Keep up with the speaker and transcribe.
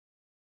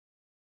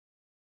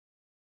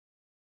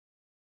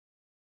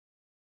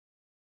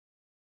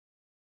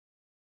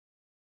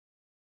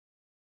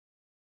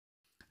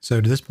So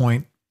to this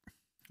point,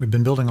 we've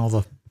been building all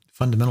the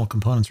fundamental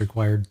components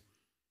required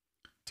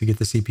to get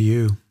the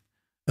CPU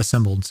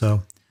assembled.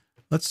 So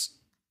let's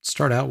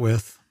start out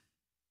with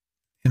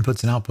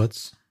inputs and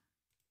outputs.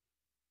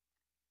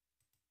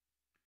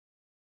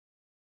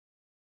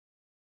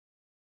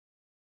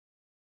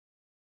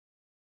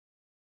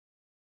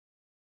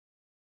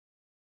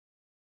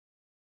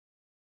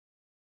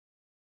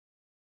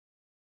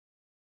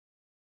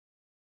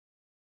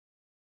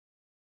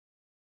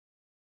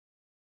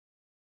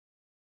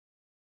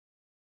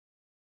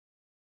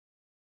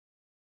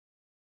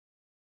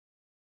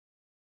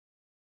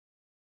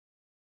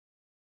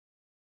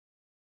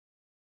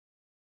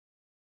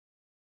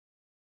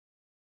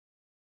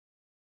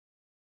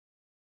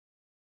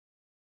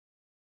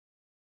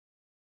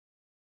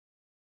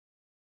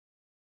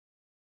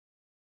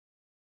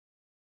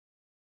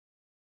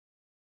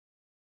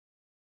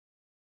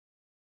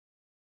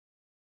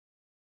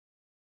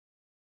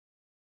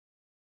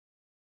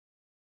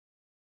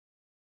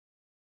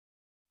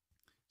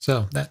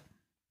 So that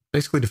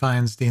basically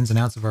defines the ins and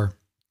outs of our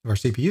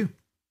CPU.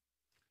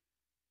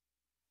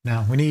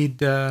 Now we need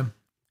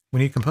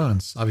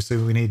components. Obviously,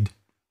 we need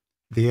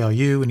the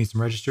ALU. We need some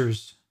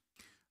registers.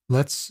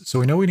 So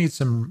we know we need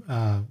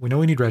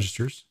we need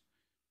registers.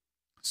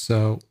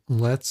 So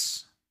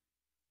let's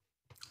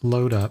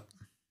load up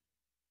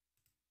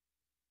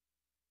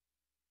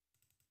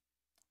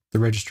the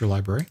register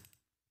library.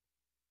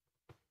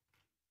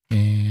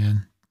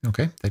 And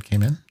okay, that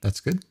came in. That's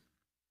good.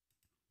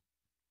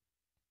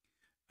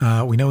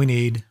 We know we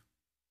need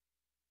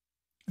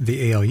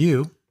the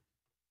ALU.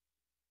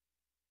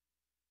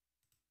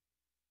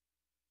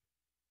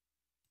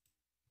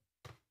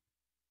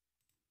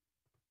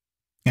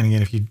 And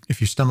again,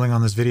 if you're stumbling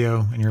on this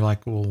video and you're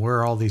like, well, where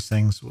are all these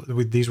things?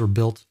 These were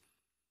built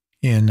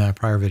in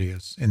prior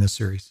videos in this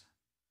series.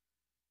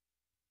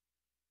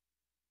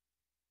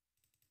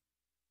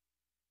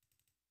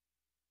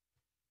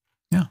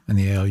 Yeah, and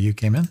the ALU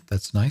came in.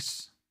 That's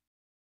nice.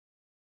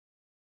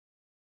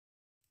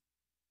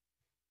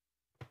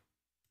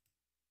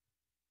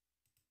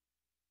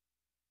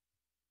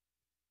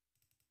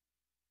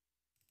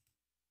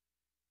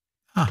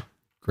 Ah,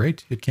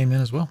 great. It came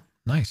in as well.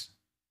 Nice.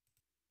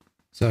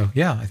 So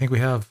yeah, I think we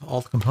have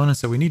all the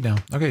components that we need now.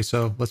 Okay,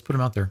 so let's put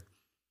them out there.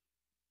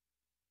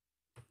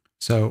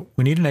 So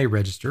we need an A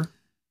register.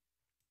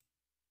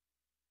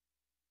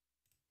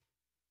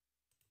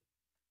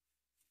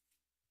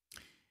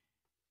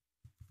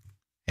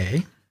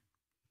 A.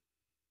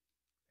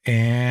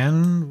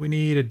 And we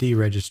need a D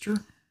register.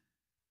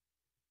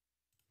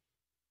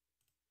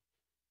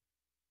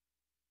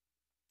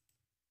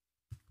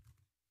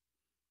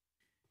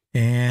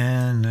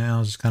 And now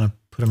I'll just kind of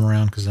put them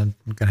around because I'm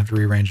going to have to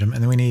rearrange them.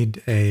 And then we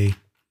need a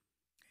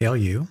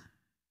ALU.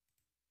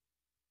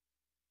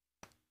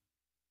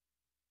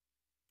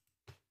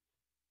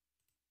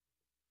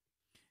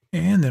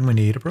 And then we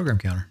need a program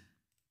counter.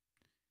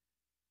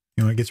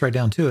 You know, it gets right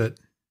down to it.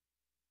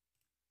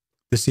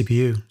 This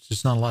CPU, it's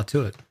just not a lot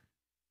to it.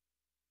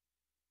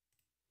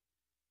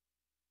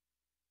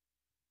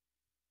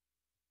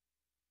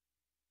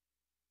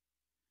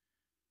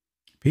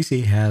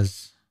 PC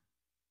has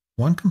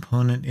one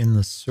component in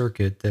the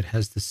circuit that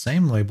has the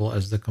same label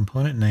as the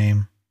component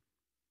name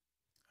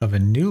of a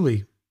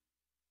newly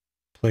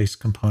placed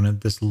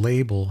component. This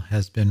label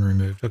has been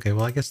removed. Okay,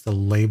 well, I guess the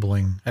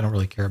labeling I don't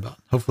really care about.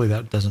 Hopefully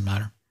that doesn't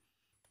matter.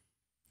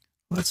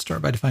 Let's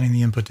start by defining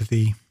the input to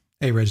the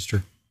A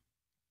register.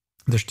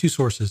 There's two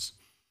sources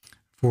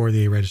for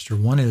the A register.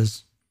 One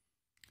is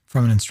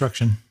from an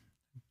instruction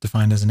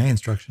defined as an A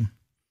instruction,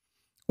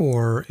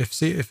 or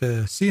if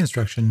a C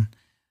instruction,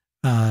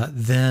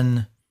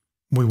 then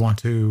we want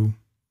to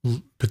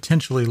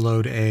potentially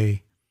load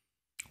A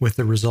with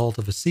the result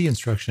of a C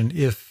instruction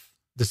if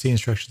the C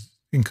instruction is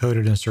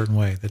encoded in a certain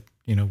way that,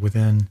 you know,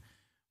 within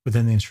the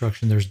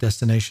instruction, there's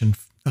destination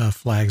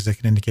flags that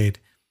can indicate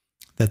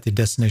that the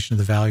destination of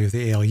the value of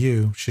the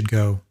ALU should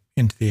go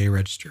into the A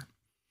register.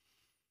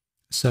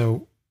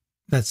 So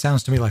that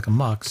sounds to me like a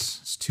mux.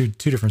 It's two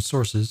different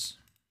sources.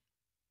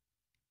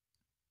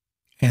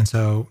 And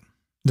so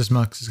this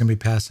mux is going to be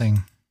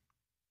passing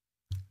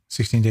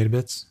 16 data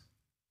bits.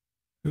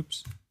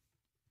 Oops.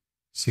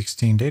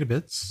 16 data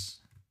bits.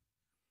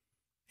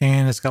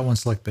 And it's got one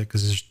select bit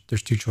because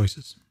there's two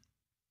choices.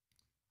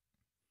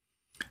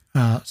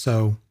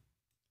 So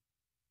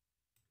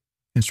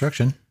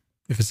instruction,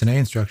 if it's an A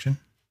instruction,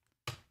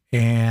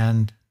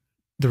 and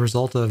the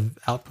result of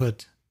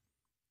output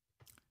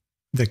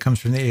that comes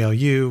from the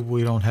ALU,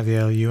 we don't have the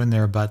ALU in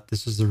there, but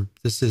this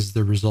is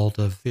the result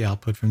of the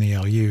output from the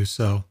ALU.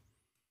 So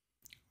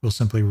we'll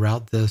simply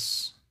route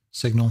this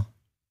signal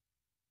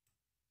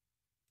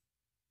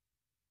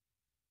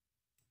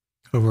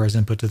over as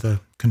input to the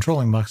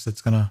controlling mux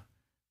that's going to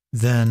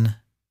then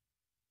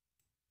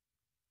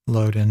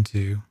load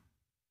into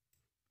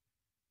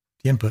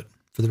the input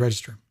for the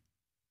register.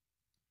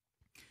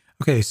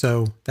 Okay,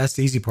 so that's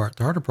the easy part.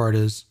 The harder part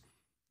is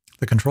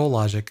the control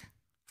logic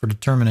for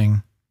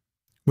determining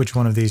which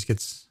one of these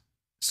gets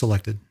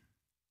selected.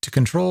 To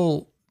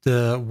control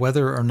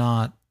whether or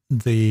not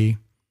the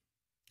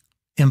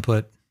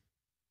input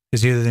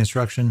is either the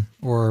instruction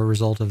or a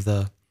result of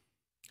the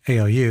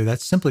ALU,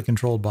 that's simply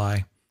controlled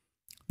by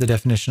the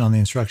definition on the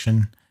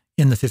instruction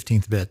in the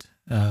 15th bit.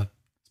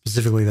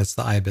 Specifically, that's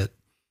the I bit.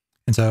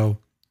 And so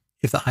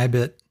if the I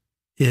bit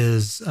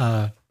is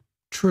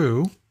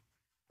true,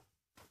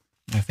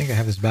 I think I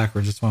have this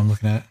backwards. That's what I'm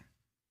looking at.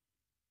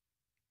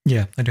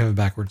 Yeah, I do have it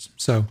backwards.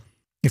 So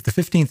if the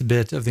 15th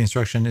bit of the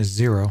instruction is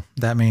 0,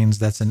 that means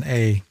that's an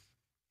A.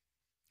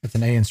 It's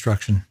an A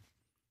instruction.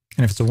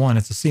 And if it's a 1,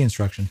 it's a C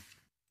instruction.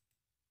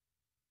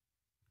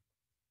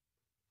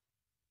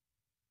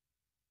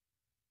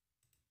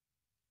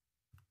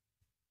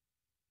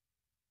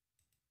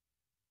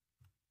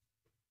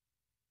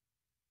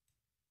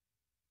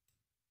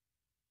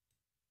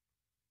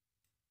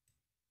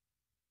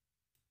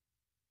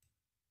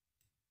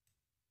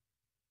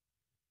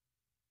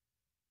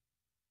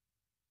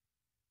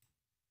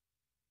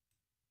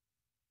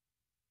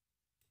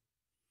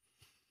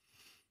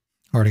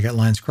 Already got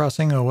lines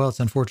crossing. Oh, well, it's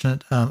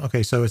unfortunate.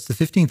 Okay, so it's the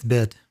 15th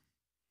bit.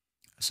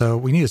 So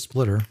we need a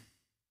splitter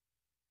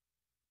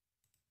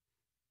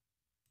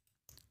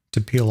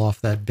to peel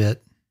off that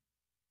bit.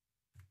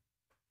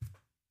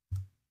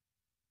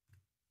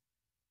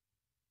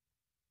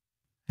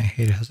 I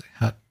hate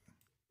how it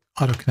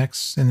auto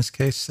connects in this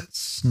case.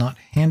 That's not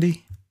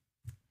handy.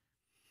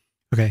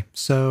 Okay,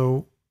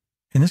 so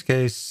in this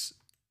case,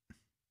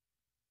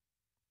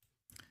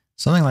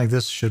 something like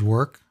this should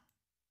work,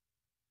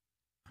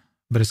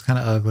 but it's kind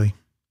of ugly.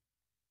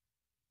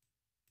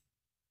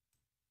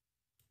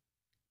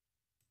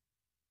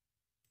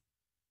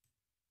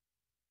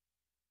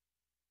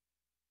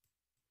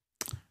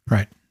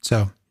 Right,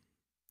 so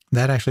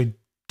that actually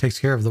takes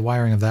care of the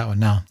wiring of that one.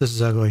 Now, this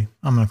is ugly.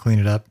 I'm going to clean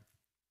it up.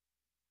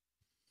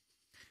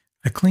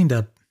 I cleaned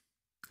up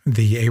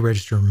the A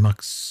register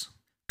mux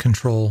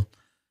control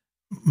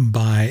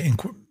by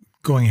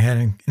going ahead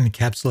and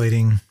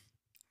encapsulating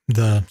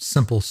the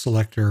simple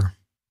selector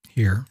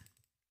here,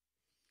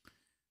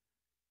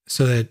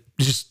 so that it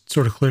just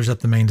sort of clears up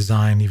the main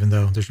design, even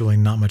though there's really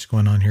not much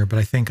going on here. But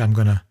I think I'm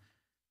going to,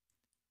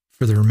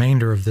 for the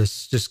remainder of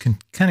this, just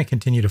kind of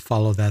continue to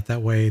follow that.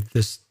 That way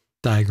this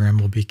diagram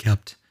will be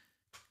kept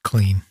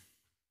clean.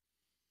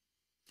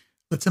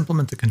 Let's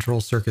implement the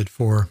control circuit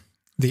for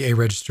the A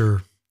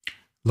register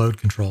load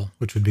control,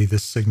 which would be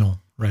this signal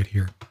right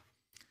here.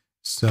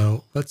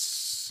 So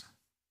let's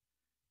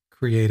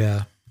create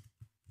a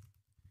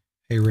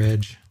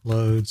reg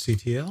load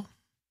CTL.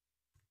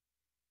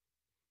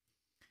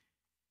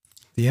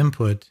 The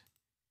input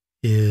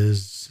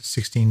is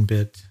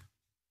 16-bit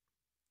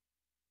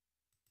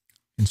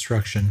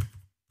instruction.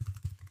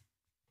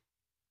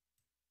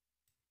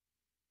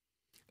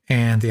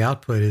 And the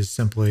output is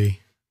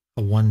simply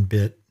a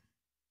 1-bit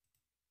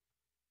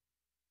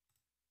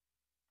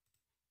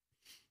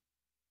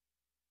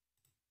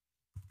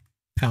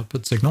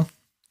output signal,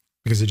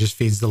 because it just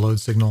feeds the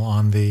load signal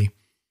on the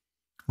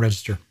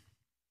register.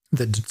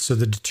 So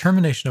the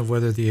determination of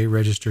whether the A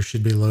register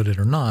should be loaded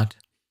or not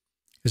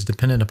is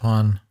dependent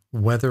upon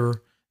whether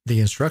the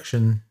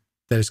instruction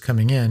that is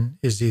coming in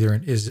is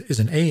either is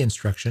an A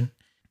instruction,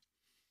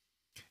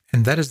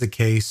 and that is the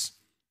case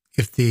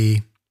if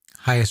the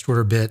highest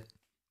order bit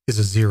is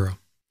a 0.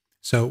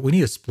 So we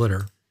need a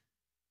splitter.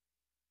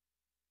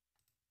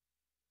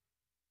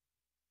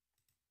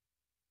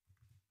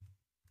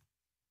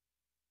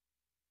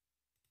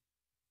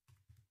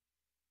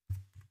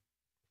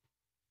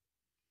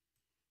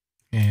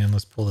 And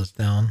let's pull this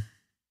down.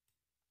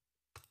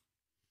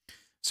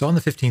 So on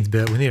the 15th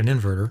bit, we need an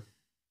inverter.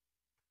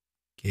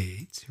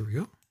 Gates, here we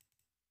go. All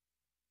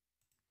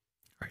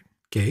right,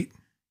 gate.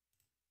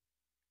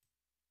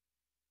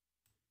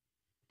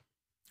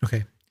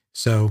 Okay,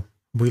 so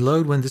we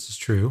load when this is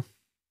true,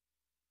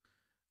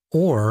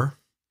 or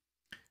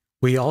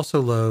we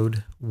also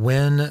load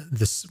when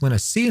a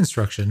C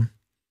instruction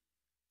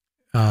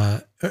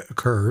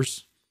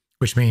occurs,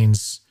 which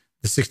means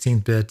the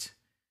 16th bit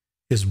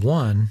is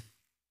 1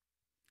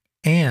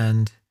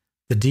 and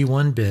the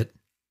D1 bit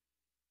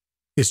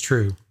is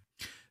true.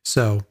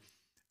 So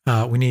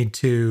we need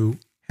to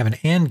have an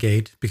AND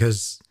gate,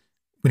 because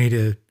we need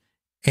to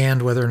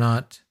AND whether or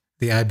not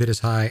the I bit is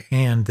high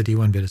and the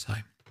D1 bit is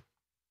high.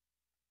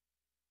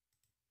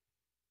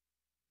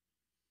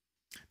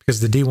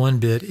 Because the D1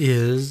 bit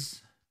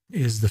is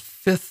the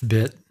 5th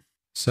bit,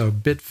 so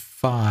bit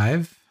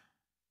 5.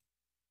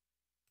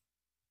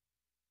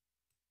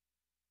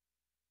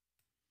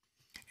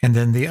 And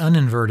then the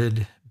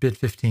uninverted bit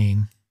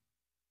 15.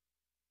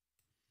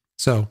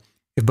 So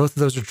if both of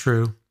those are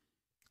true,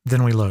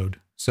 then we load.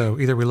 So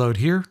either we load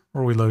here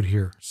or we load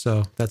here.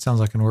 So that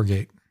sounds like an OR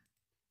gate.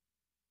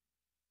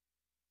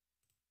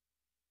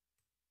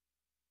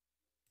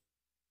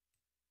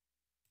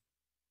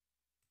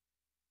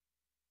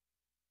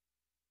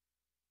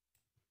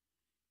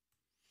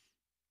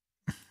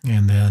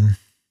 And then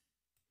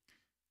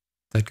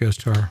that goes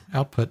to our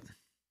output.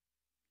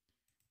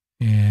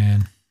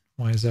 And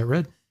why is that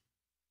red?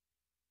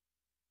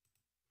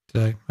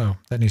 Oh,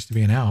 that needs to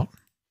be an out.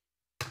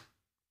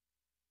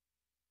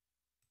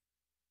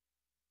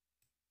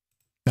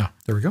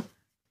 There we go.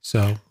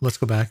 So let's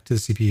go back to the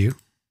CPU.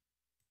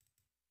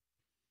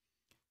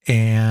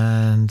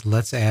 And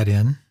let's add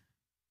in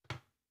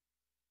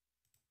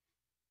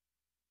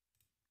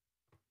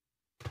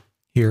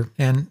here.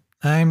 And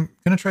I'm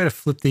going to try to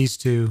flip these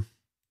to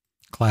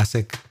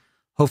classic.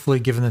 Hopefully,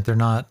 given that they're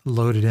not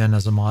loaded in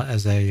as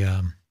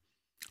a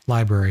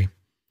library,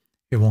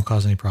 it won't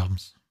cause any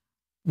problems.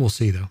 We'll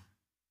see, though.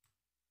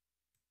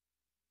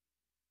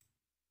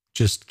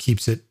 Just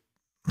keeps it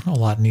a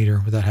lot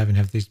neater without having to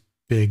have these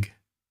big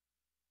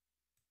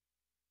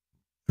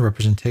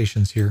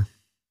representations here.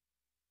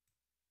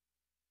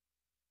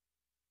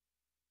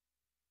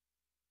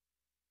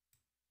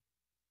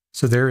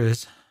 So there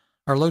is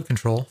our load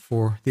control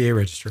for the A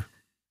register.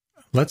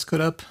 Let's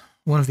code up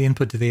one of the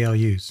input to the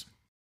ALUs.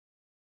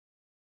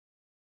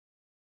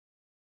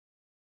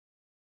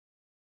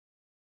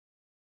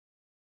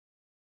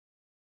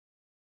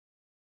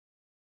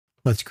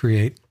 Let's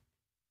create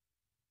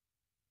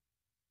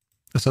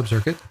a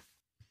subcircuit,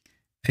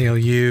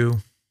 ALU,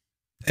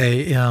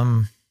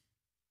 AM,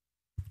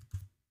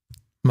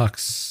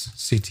 MUX,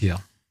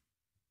 CTL.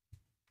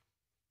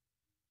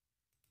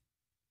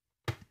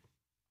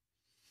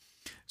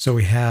 So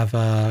we have,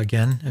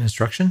 again, an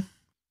instruction.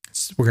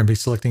 We're going to be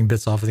selecting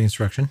bits off of the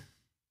instruction.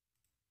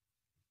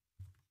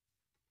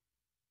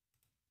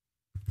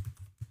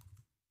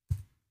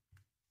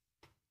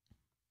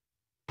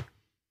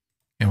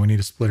 And we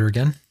need a splitter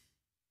again.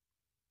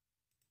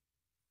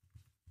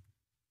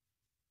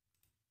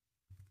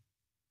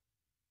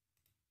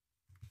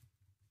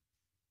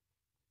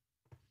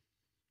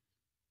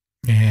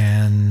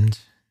 And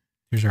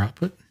here's our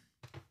output.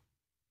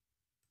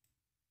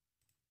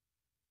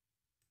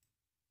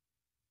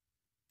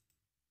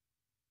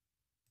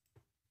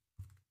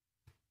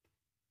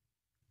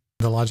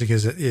 The logic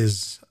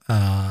is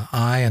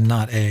I and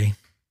not A.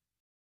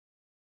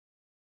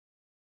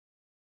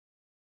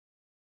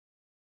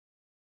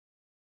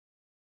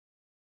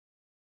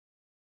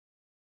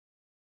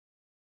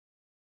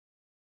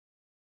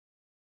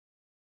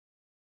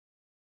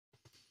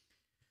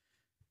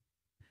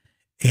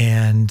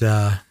 And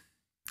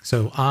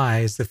so I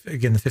is,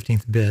 again, the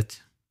 15th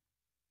bit.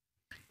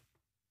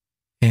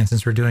 And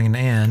since we're doing an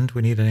AND,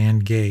 we need an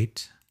AND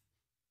gate.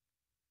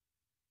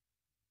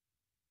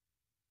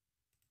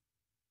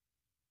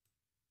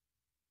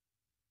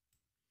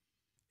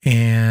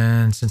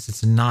 And since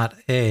it's not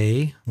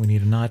A, we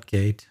need a NOT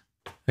gate.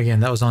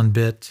 Again, that was on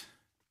bit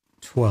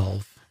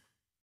 12.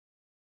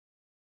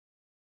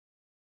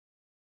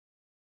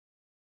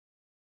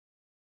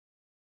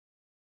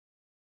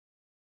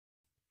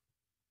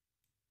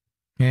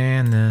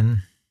 And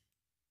then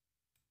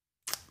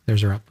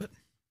there's our output.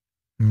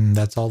 And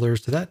that's all there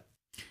is to that.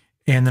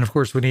 And then, of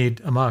course, we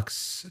need a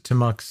MUX to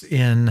MUX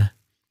in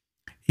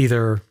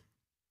either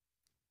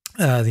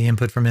the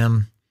input from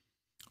M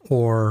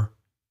or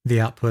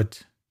the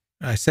output.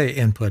 I say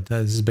input.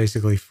 This is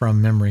basically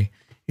from memory,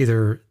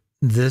 either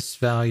this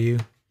value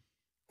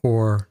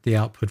or the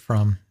output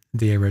from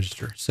the A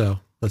register. So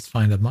let's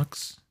find a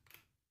MUX.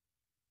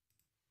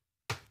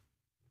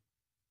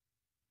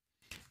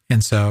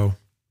 And so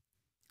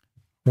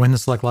when the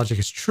select logic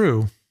is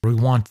true, we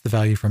want the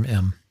value from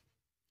M.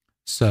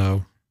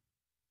 So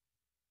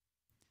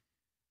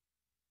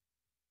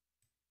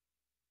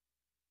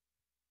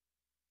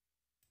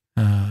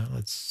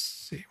let's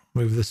see,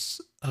 move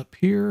this up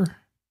here.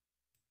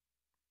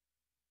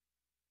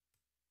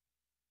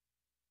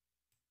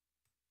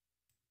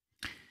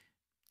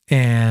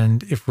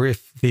 And if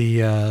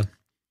the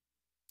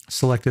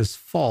select is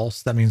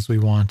false, that means we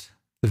want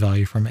the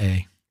value from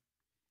A.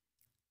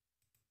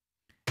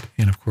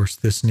 And of course,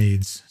 this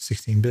needs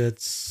 16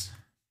 bits.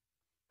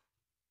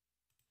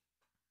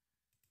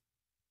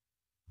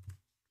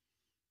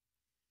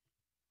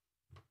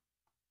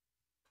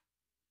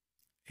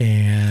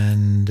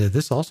 And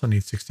this also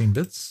needs 16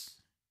 bits.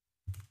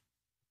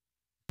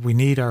 We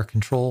need our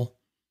control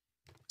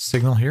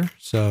signal here.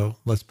 So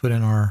let's put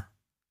in our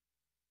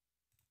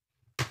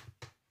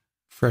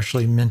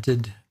freshly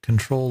minted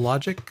control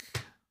logic.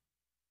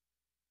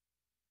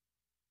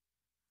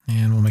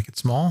 And we'll make it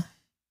small.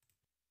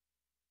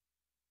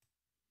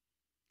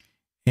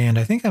 And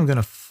I think I'm going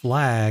to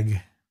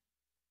flag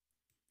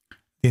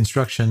the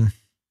instruction.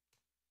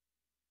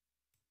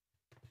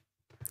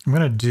 I'm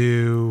going to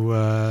do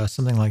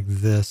something like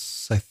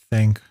this, I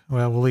think.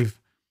 Well, we'll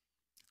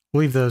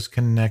leave those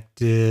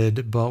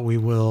connected, but we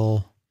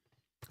will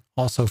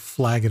also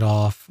flag it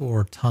off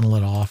or tunnel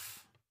it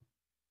off.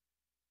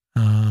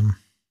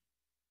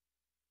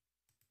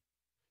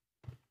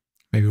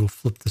 Maybe we'll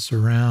flip this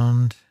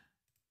around.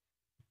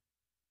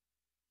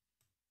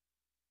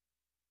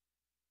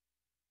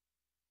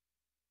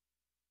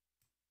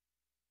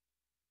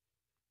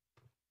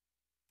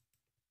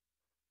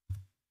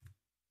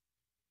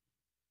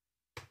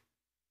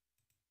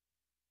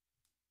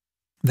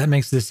 That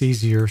makes this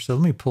easier. So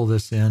let me pull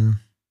this in.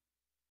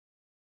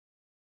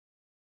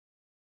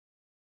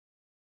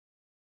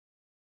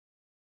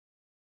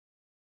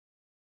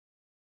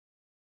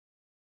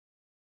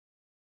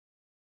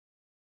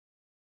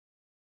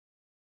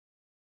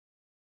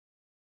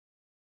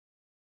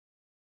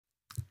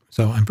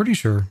 So I'm pretty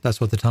sure that's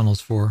what the tunnel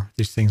is for.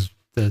 These things,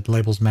 the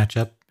labels match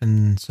up,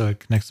 and so it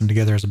connects them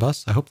together as a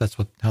bus. I hope that's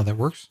how that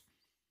works.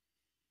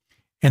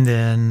 And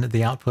then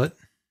the output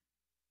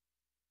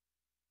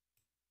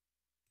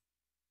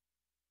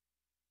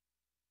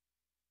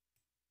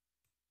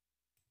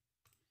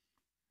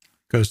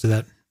goes to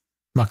that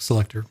mux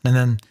selector. And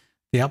then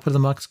the output of the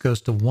mux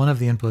goes to one of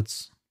the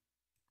inputs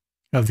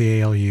of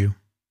the ALU.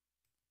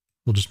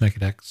 We'll just make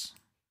it X.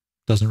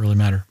 Doesn't really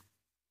matter.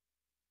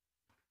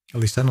 At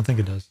least I don't think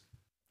it does.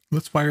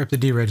 Let's wire up the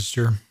D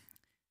register.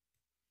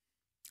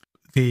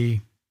 The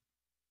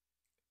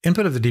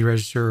input of the D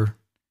register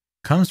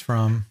comes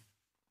from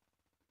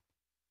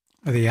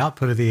the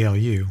output of the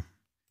ALU.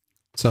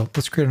 So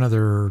let's create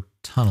another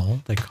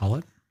tunnel, they call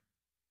it.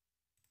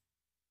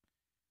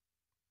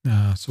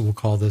 So we'll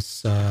call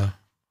this, I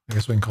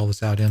guess we can call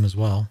this out M as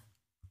well.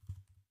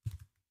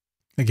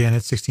 Again,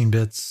 it's 16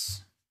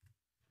 bits.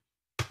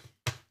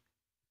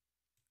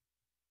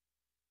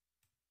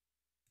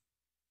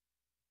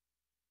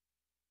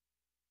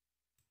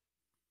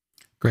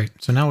 Great.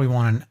 So now we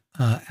want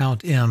an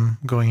out M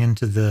going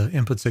into the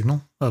input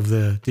signal of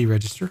the D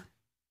register.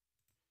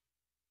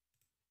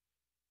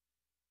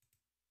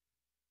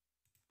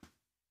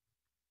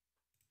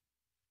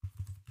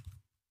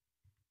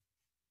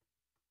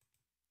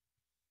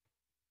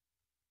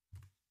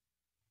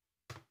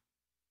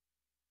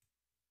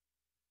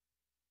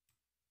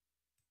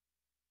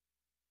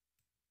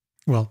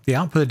 Well, the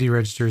output of D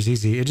register is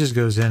easy. It just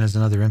goes in as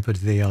another input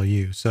to the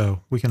ALU.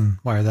 So we can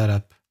wire that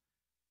up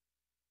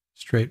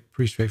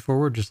pretty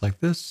straightforward, just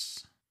like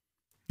this.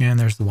 And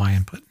there's the Y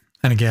input.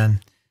 And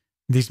again,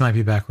 these might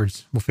be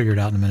backwards. We'll figure it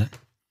out in a minute.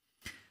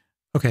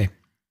 Okay,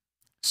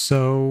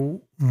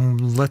 so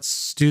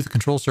let's do the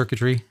control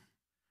circuitry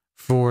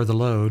for the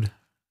load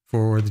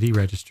for the D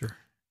register.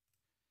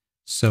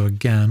 So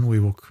again, we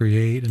will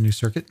create a new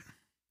circuit.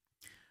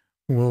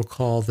 We'll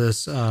call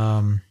this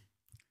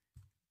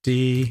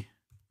D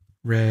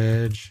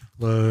reg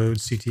load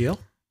CTL.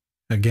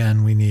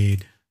 Again, we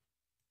need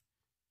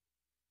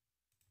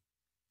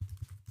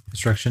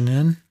instruction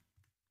in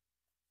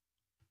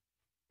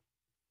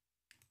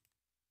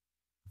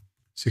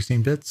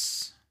 16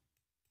 bits,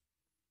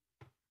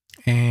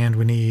 and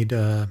we need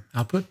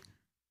output.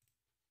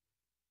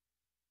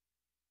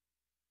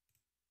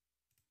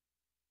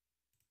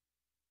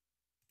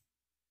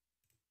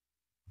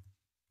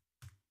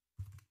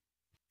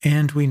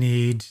 And we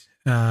need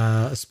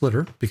a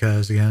splitter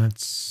because, again,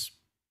 it's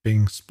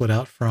being split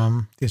out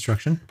from the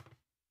instruction.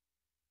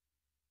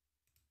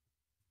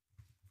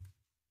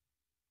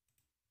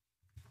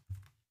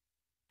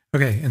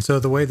 Okay, and so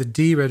the way the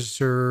D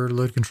register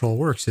load control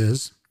works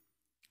is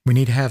we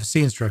need to have a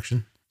C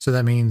instruction. So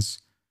that means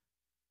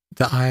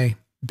the I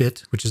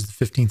bit, which is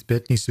the 15th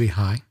bit, needs to be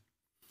high.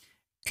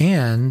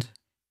 And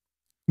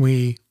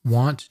we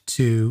want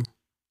to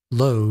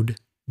load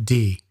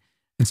D.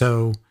 And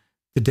so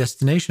the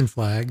destination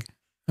flag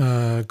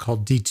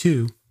called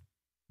D2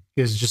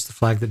 is just the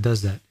flag that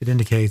does that. It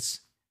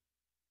indicates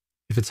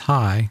if it's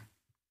high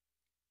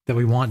that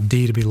we want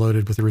D to be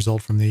loaded with the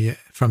result from the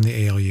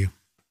ALU.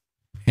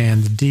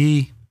 And the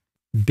D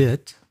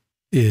bit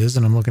is,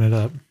 and I'm looking it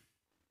up,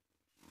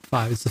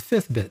 5. It's the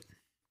 5th bit.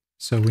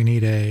 So we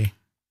need a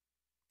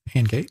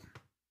AND gate.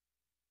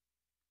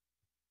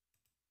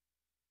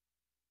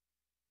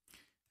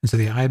 And so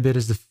the I bit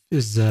is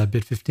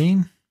bit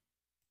 15.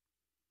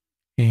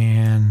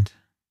 And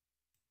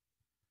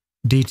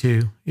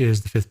D2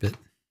 is the 5th bit.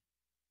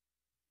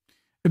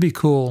 It'd be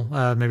cool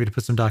maybe to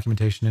put some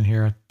documentation in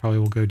here. I probably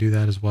will go do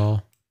that as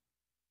well.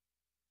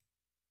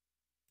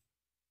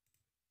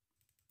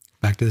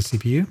 Back to the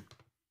CPU.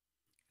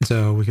 And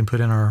so we can put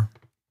in our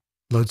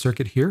load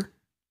circuit here.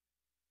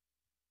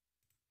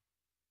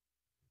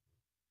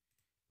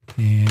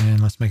 And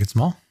let's make it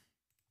small.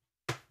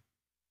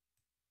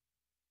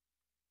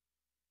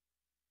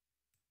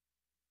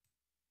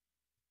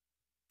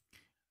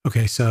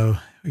 Okay, so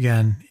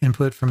again,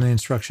 input from the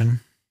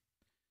instruction.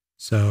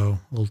 So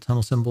a little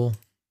tunnel symbol.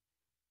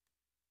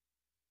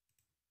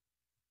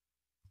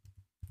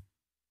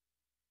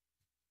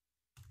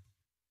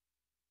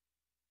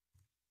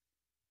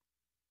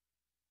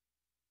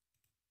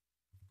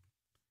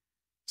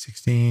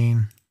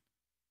 $16.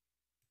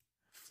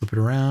 Flip it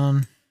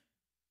around.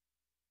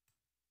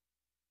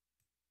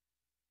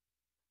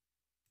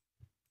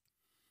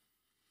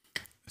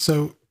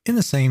 So in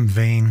the same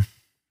vein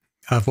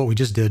of what we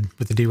just did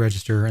with the D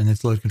register and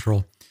its load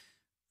control,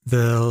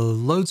 the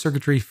load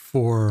circuitry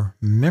for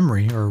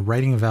memory or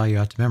writing a value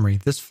out to memory,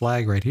 this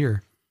flag right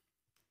here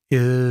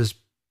is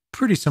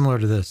pretty similar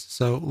to this.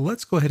 So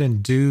let's go ahead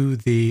and do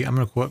I'm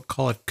going to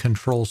call it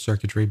control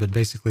circuitry, but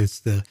basically it's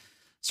the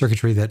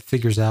circuitry that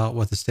figures out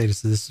what the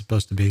status of this is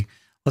supposed to be.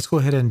 Let's go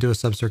ahead and do a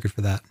subcircuit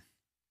for that.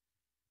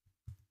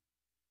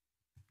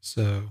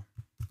 So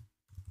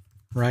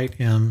write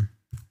M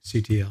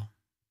CTL.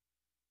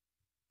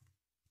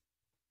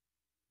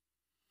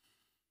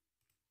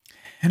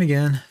 And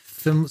again,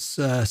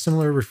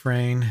 similar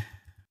refrain.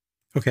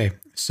 Okay,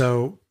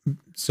 so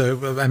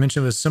I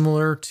mentioned it was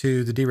similar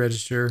to the D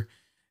register.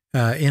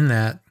 in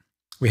that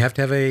we have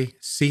to have a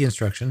C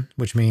instruction,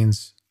 which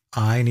means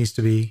I needs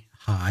to be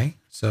high.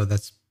 So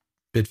that's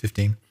bit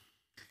 15.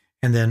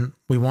 And then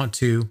we want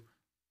to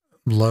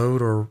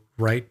load or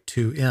write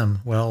to M.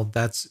 Well,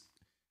 that's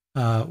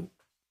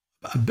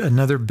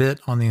another bit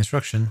on the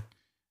instruction.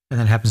 And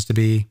that happens to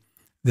be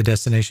the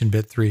destination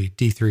bit 3,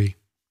 D3.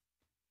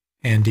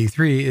 And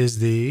D3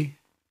 is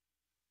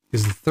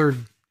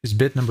is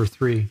bit number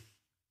 3.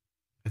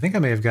 I think I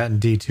may have gotten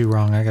D2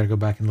 wrong. I got to go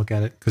back and look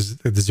at it because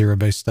the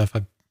zero-based stuff,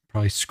 I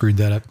probably screwed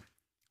that up.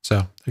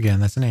 So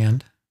again, that's an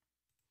AND.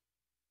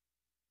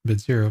 Bit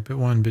 0, bit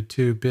 1, bit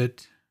 2,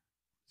 bit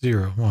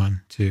 0,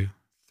 1, 2,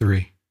 3.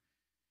 It's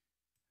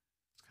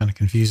kind of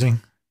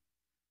confusing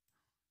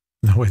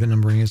the way the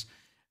numbering is.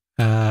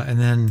 And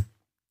then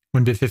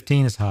when bit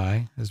 15 is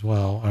high as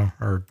well,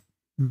 or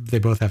they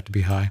both have to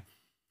be high,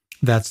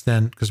 that's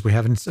then because we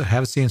have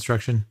a C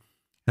instruction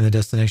and the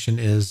destination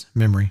is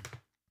memory.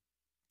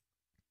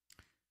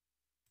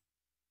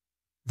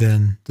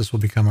 Then this will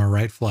become our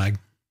write flag.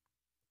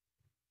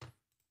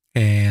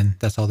 And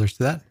that's all there's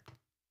to that.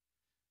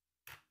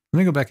 Let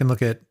me go back and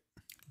look at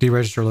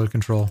deregister load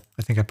control.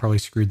 I think I probably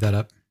screwed that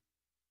up.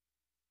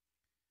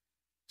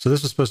 So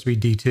this was supposed to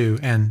be D2,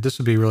 and this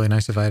would be really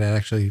nice if I had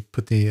actually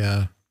put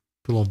the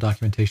put a little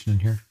documentation in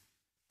here.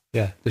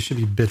 Yeah, this should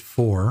be bit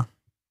 4.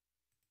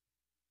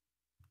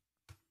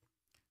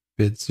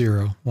 Bit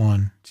 0,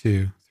 1,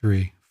 2,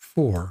 3,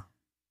 4.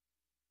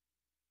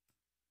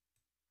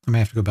 I may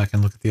have to go back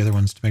and look at the other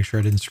ones to make sure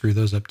I didn't screw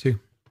those up too.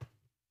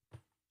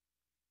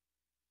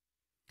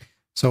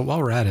 So while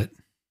we're at it,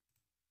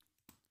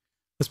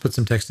 let's put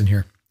some text in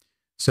here.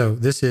 So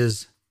this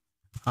is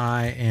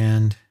I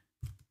and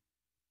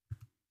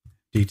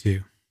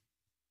D2.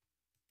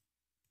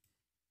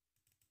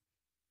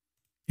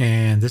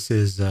 And this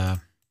is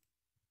I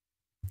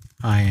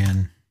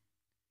and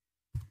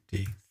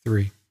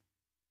D3.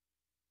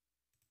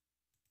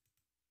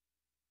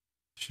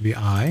 Should be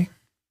I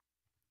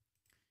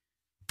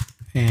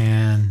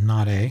and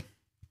not A.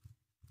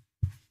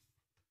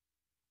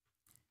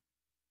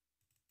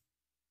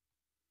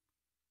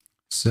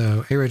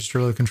 So A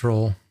register load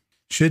control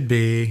should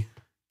be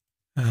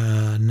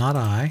not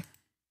I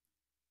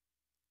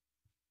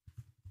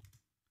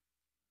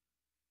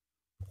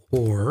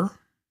or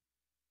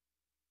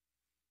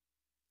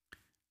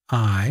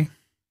I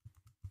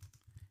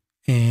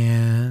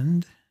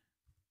and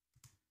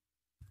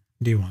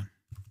D1.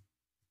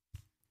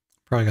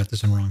 Probably got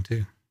this one wrong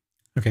too.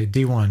 Okay,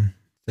 D1,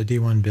 the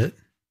D1 bit.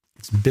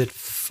 It's bit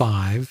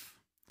 5,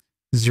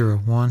 0,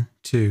 1,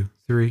 2,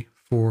 3,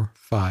 4,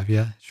 5.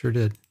 Yeah, sure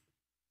did.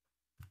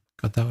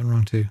 Got that one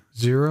wrong too.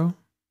 0,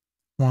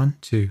 1,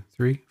 2,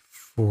 3,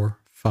 4,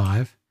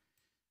 5.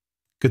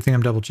 Good thing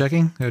I'm double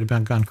checking. I would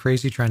have gone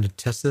crazy trying to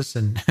test this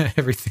and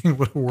everything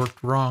would have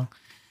worked wrong.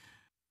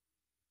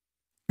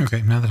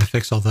 Okay, now that I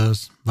fixed all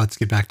those, let's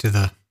get back to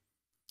the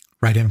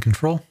write M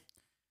control.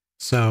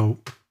 So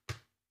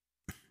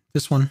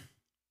this one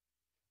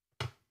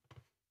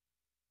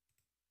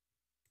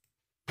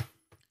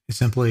is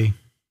simply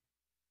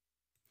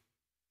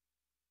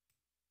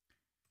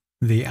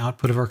the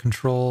output of our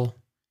control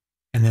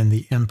and then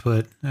the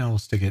input. We'll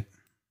stick it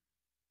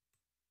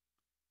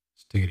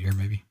here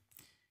maybe.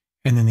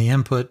 And then the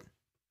input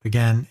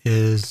again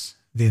is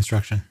the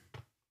instruction.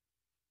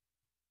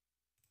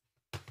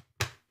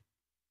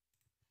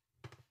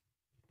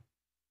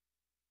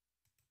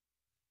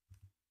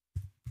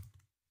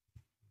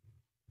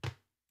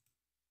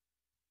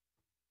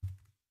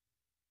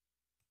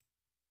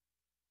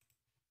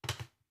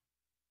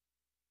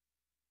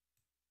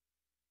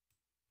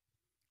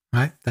 All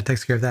right, that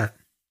takes care of that.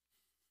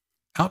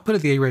 Output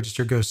of the A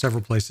register goes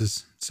several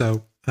places,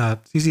 so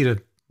it's easy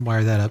to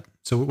wire that up.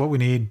 So what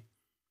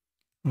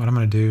I'm going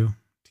to do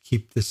to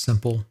keep this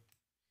simple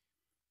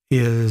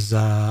is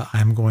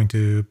I'm going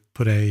to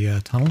put a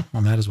tunnel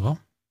on that as well.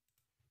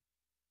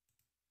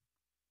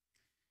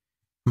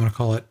 I'm going to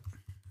call it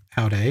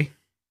out A.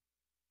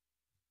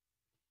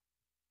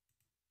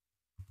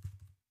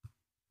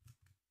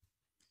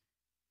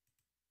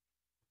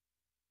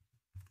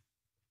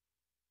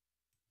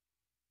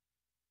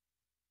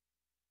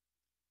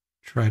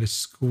 Try to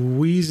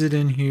squeeze it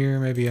in here.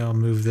 Maybe I'll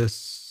move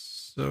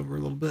this over a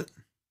little bit.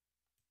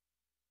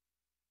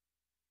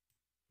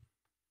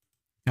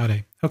 Out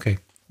A. Okay.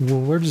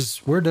 Well, where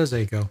does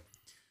A go?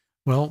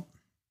 Well,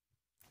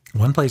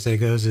 one place A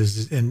goes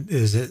is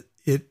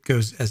it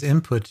goes as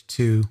input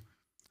to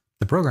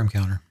the program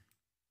counter.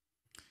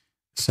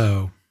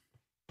 So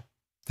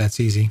that's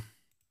easy.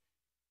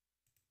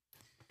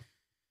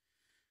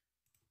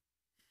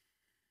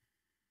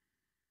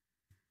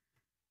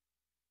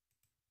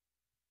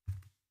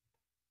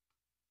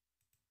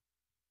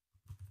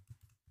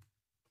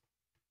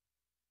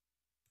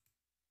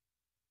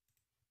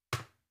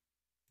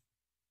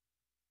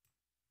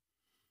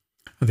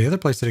 The other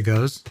place that it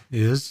goes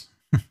is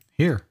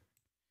here,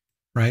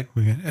 right?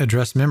 We can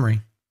address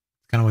memory.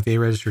 Kind of what the A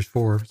register is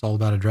for. It's all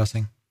about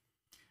addressing.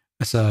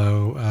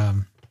 So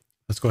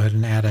let's go ahead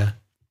and add a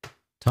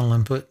tunnel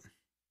input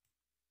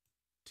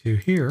to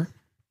here.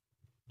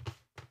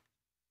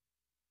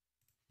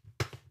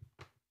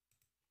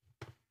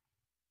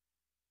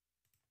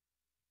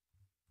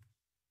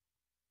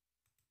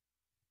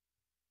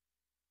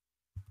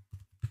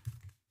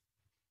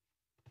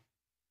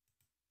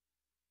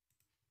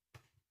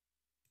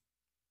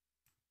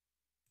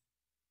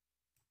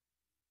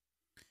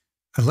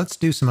 let's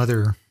do some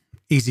other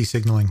easy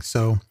signaling.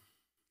 So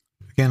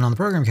again, on the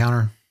program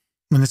counter,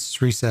 when this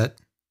is reset,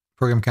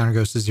 program counter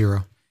goes to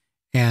 0.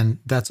 And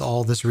that's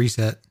all this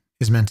reset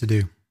is meant to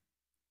do,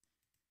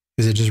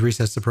 is it just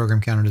resets the program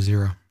counter to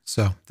 0.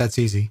 So that's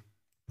easy.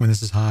 When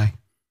this is high,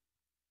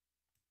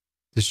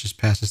 this just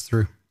passes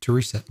through to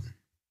reset.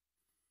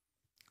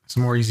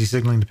 Some more easy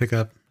signaling to pick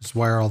up. Just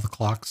wire all the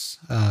clocks.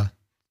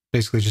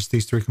 Basically just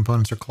these 3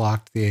 components are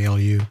clocked. The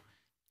ALU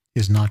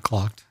is not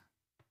clocked.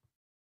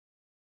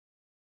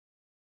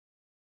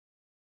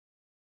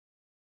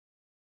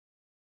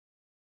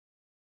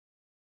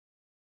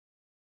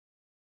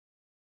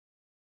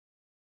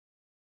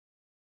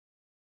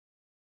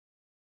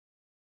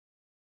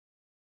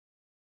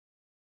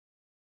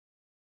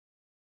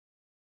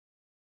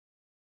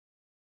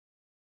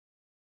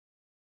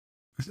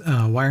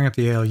 Wiring up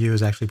the ALU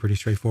is actually pretty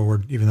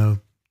straightforward, even though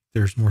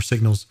there's more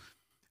signals.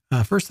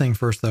 First thing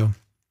first, though,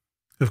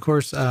 of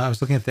course, I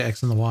was looking at the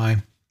X and the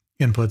Y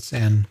inputs,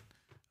 and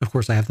of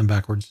course, I have them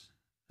backwards.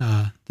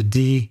 The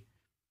D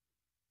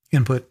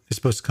input is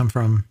supposed to come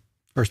from,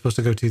 or supposed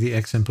to go to the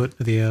X input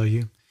of the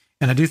ALU.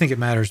 And I do think it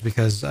matters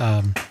because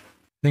I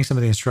think some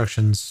of the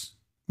instructions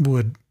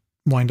would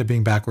wind up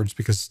being backwards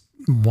because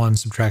one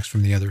subtracts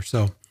from the other.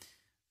 So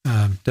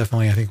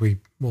definitely, I think we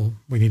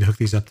need to hook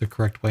these up the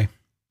correct way.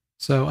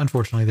 So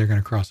unfortunately, they're going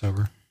to cross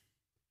over.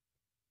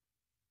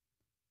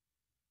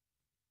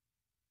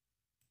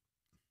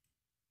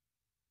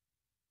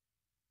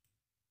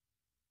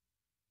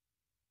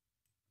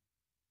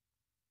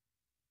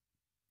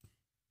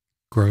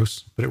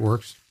 Gross, but it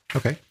works.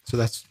 Okay, so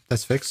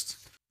that's fixed.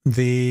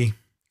 The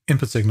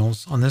input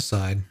signals on this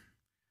side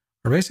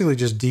are basically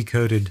just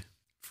decoded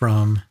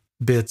from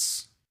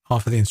bits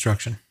off of the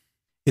instruction.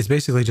 It's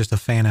basically just a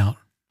fan out.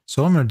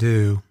 So what I'm going to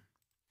do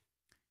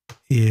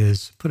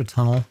is put a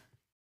tunnel.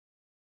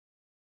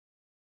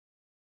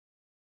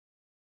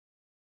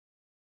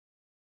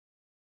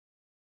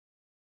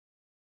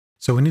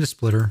 So we need a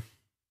splitter.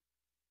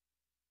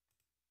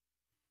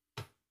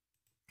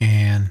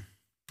 And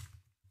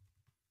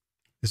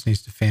this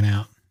needs to fan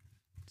out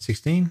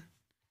 16.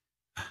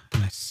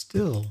 And I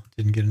still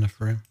didn't get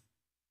enough room.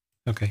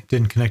 Okay,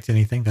 didn't connect to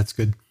anything. That's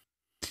good.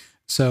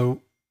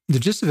 So the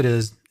gist of it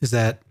is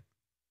that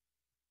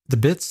the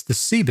bits, the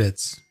C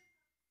bits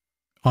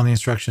on the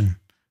instruction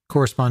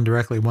correspond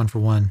directly 1 for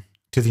 1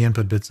 to the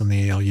input bits on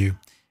the ALU.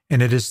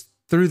 And it is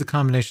through the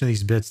combination of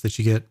these bits that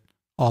you get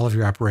all of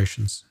your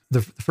operations.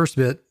 The first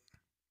bit,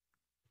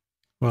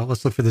 well,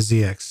 let's look for the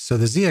ZX. So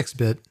the ZX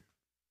bit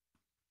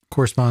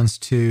corresponds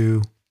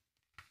to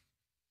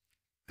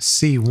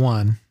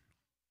C1,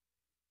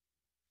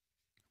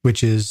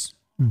 which is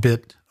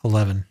bit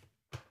 11.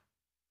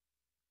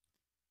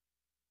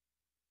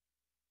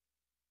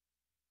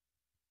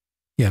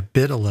 Yeah,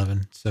 bit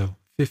 11. So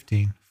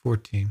 15,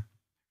 14,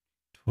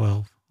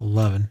 12,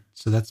 11.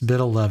 So that's bit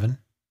 11.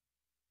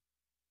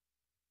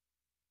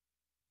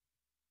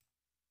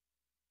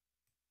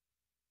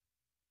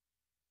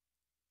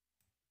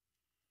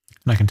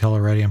 And I can tell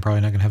already I'm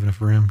probably not going to have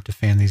enough room to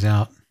fan these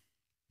out.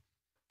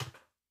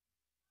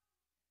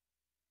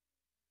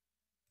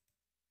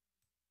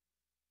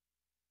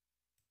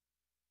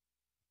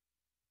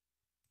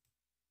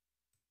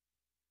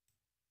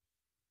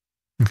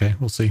 Okay,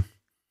 we'll see.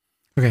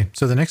 Okay,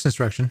 so the next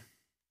instruction,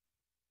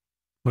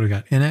 what do we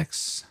got?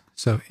 NX.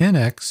 So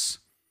NX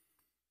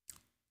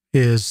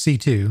is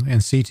C2,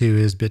 and C2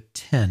 is bit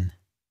 10.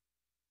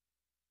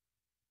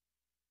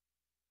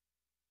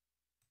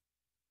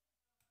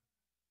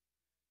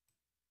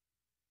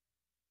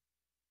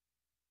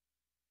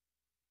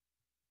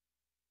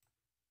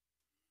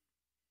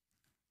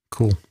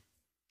 Cool.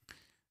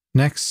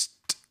 Next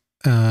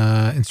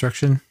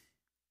instruction,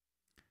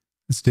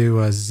 let's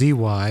do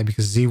ZY,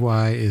 because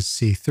ZY is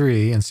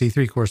C3, and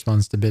C3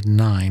 corresponds to bit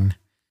 9.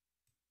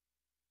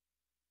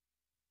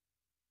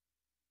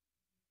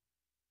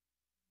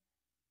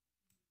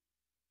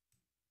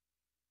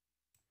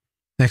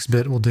 Next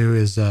bit we'll do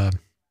is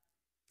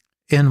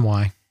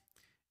NY.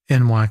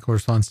 NY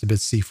corresponds to bit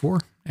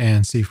C4,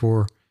 and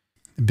C4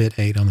 bit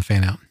 8 on the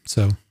fan out.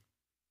 So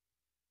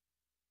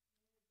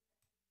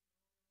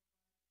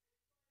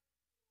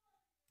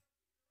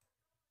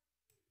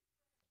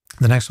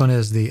the next one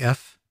is the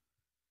F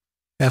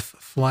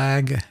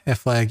flag. F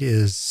flag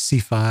is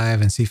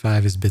C5, and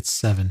C5 is bit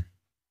 7.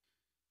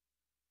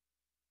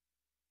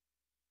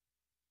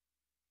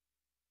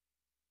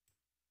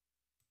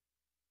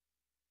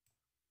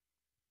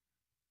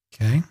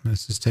 Okay,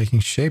 this is taking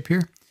shape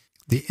here.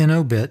 The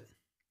NO bit,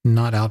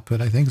 not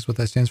output, I think is what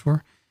that stands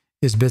for,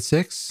 is bit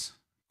 6,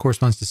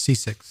 corresponds to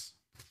C6.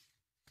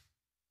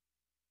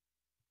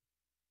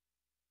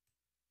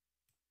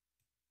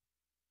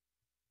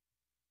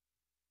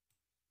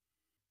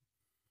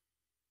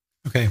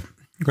 Okay, I'm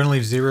going to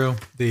leave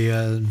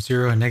the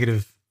 0 and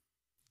negative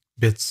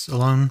bits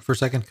alone for a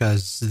second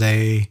because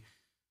they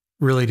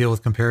really deal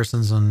with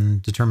comparisons on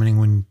determining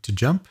when to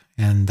jump,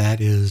 and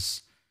that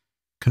is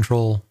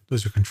control.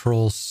 Those are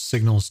control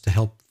signals to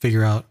help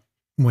figure out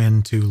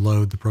when to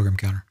load the program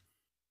counter.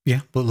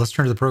 Yeah, but let's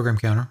turn to the program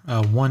counter.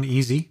 One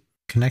easy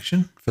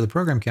connection for the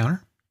program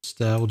counter.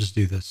 We'll just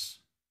do this.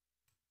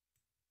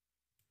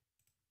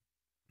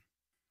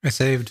 I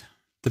saved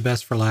the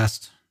best for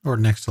last, or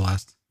next to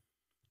last,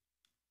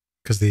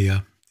 because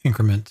the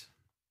increment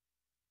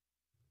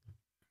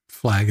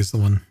flag is the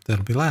one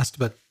that'll be last,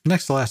 but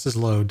next to last is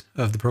load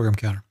of the program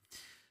counter.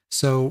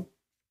 So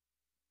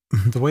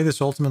the way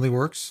this ultimately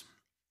works,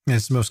 and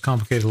it's the most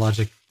complicated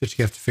logic that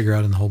you have to figure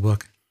out in the whole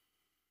book,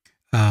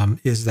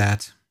 is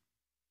that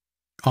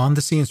on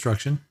the C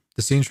instruction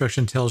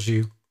tells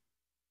you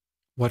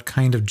what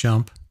kind of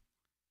jump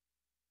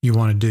you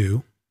want to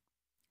do,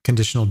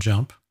 conditional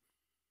jump,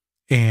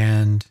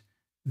 and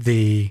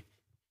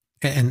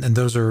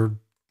those are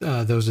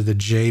the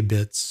J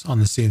bits on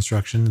the C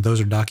instruction.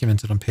 Those are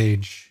documented on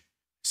page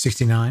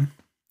 69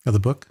 of the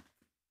book.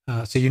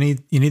 So you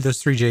need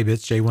those 3 J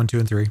bits, J1, 2,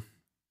 and 3.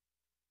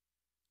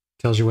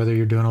 Tells you whether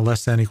you're doing a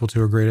less than, equal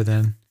to, or greater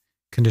than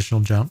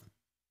conditional jump.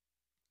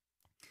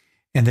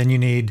 And then you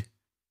need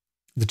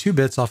the 2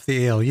 bits off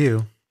the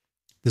ALU,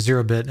 the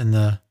 0 bit and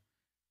the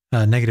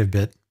negative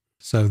bit.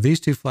 So these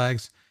 2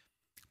 flags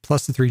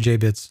plus the 3 J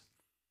bits,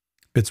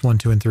 bits 1,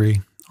 2, and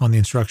 3 on the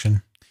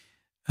instruction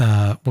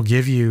will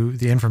give you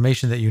the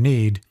information that you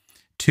need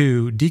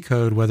to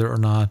decode whether or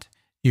not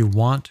you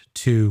want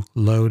to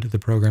load the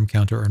program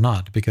counter or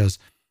not. Because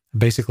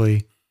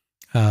basically,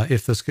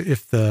 if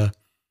the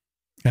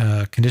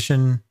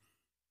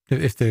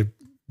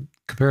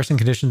comparison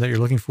condition that you're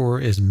looking for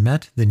is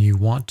met, then you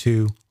want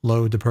to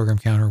load the program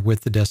counter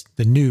with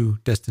the new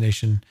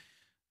destination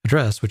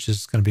address, which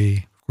is going to be,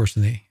 of course,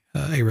 in the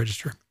A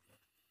register.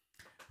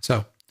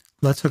 So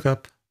let's hook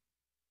up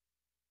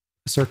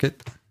a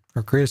circuit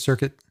or create a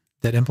circuit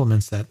that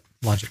implements that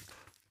logic.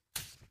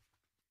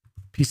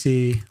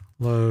 PC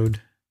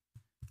load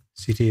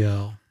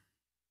CTL.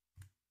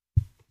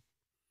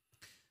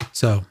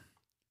 So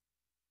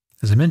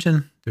as I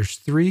mentioned, there's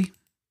 3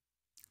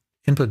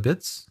 input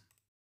bits.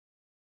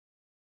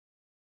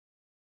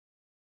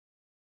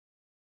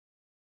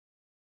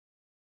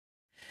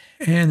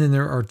 And then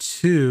there are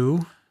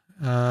 2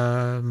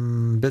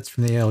 bits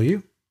from the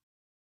ALU.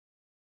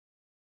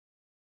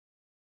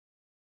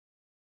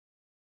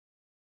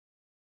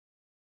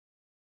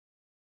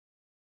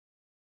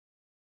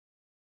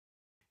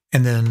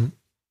 And then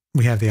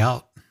we have the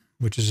out,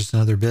 which is just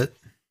another bit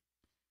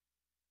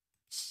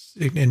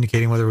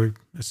indicating whether we're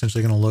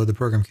essentially going to load the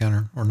program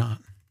counter or not.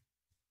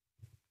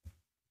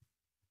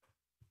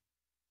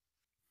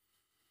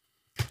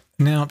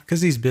 Now,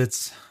 because these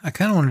bits, I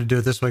kind of wanted to do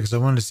it this way because I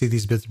wanted to see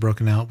these bits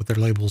broken out with their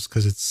labels,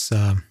 because it's,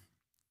 I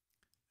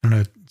don't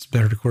know, it's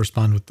better to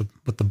correspond with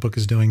what the book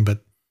is doing, but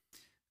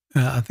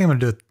I think I'm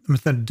going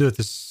to do it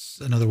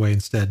this another way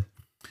instead.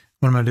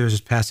 What I'm going to do is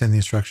just pass in the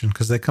instruction,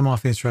 because they come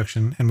off the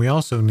instruction, and we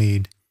also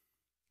need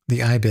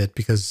the I bit,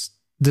 because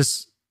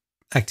this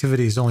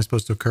activity is only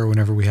supposed to occur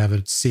whenever we have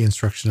a C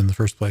instruction in the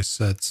first place.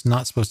 So it's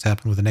not supposed to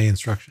happen with an A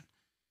instruction.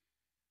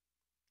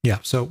 Yeah,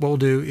 so what we'll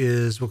do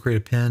is we'll create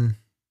a pin.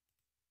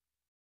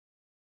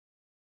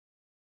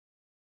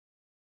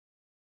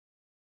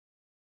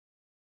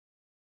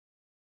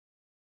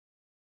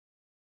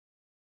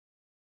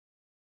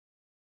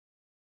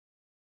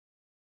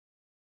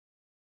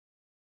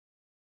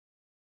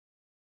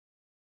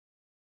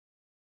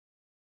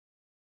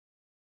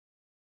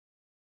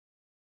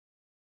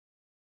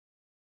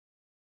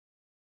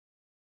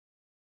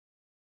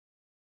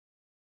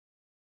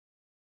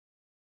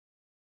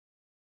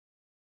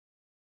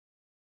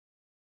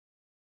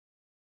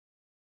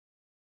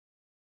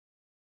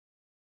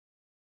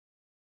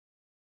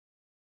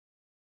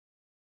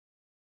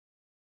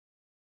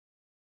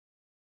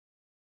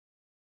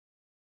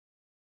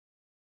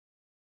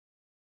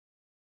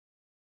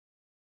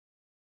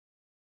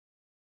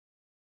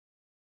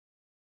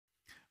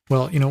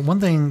 Well, one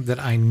thing that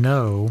I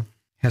know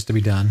has to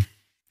be done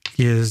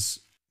is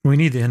we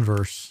need the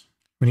inverse.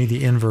 We need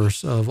the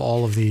inverse of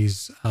all of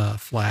these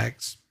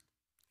flags.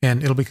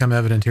 And it'll become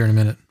evident here in a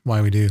minute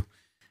why we do.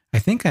 I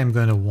think I'm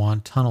going to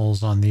want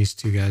tunnels on these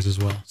 2 guys as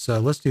well. So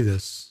let's do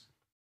this.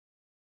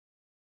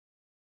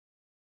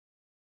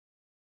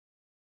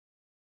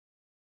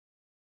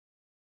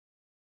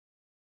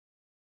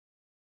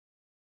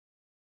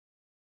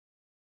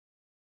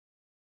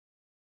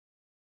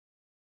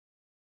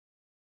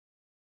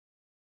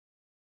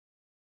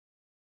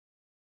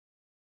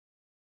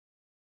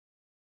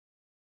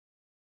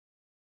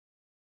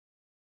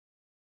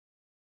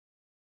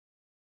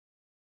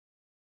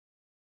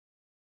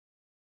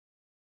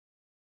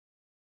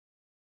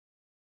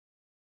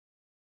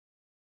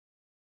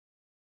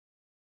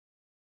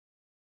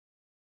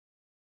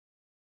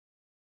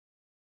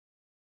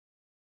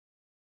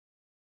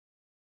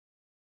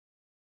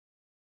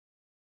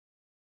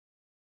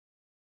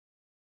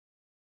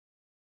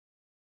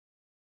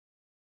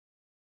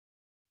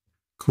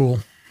 Cool.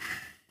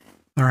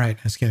 All right,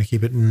 I'm just going to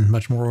keep it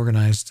much more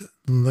organized.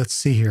 Let's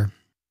see here.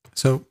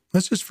 So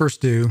let's just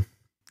first do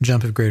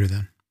jump if greater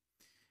than.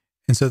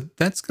 And so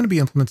that's going to be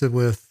implemented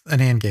with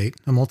an AND gate,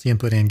 a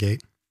multi-input AND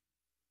gate.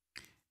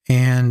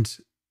 And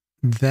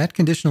that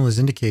conditional is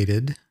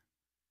indicated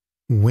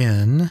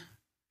when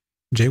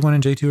J1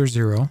 and J2 are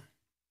 0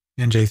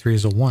 and J3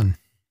 is a 1.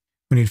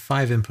 We need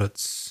 5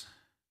 inputs,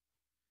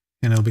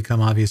 and it'll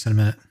become obvious in a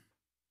minute.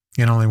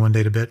 And only 1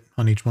 data bit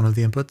on each one of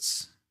the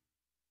inputs.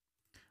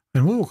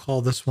 And we'll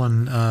call this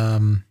one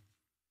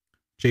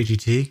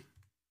JGT.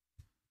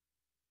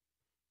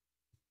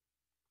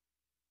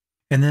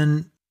 And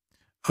then,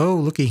 oh,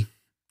 looky,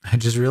 I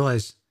just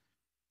realized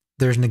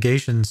there's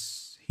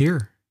negations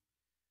here.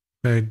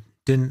 I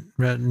didn't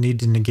need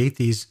to negate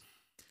these.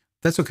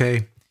 That's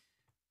okay.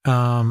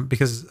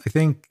 Because I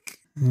think,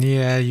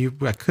 yeah,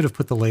 I could have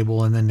put the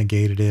label and then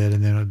negated it,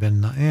 and then it would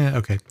have been,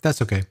 okay,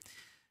 that's okay.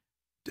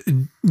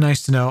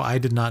 Nice to know. I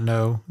did not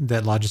know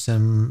that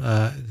Logisim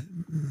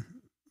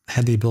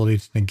had the ability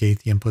to negate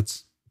the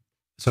inputs.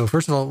 So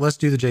first of all, let's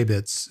do the J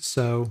bits.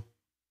 So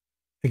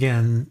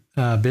again,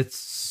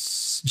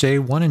 bits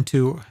J1 and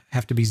 2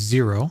 have to be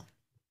 0.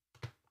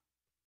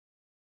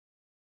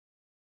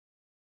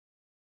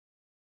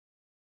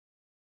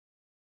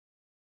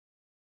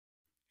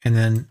 And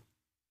then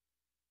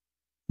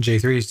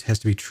J3 has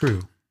to be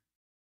true.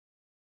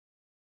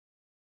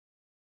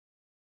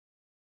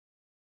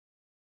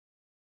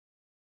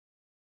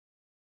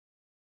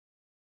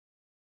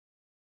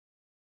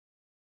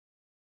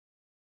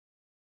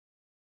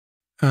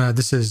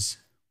 This is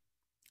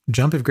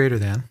jump if greater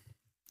than.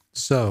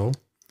 So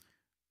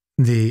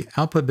the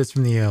output bits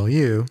from the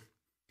ALU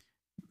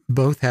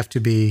both have to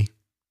be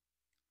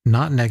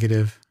not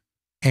negative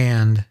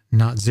and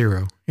not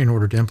 0 in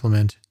order to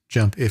implement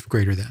jump if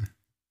greater than.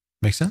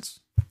 Make sense?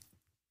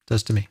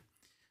 Does to me.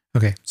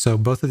 Okay, so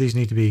both of these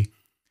need to be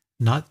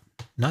not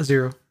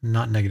 0,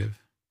 not negative.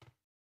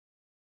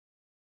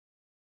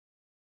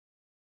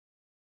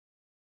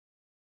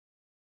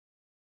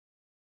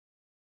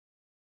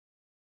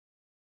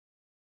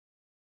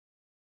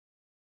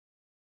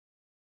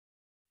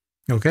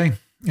 Okay,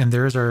 and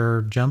there's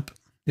our jump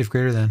if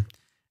greater than.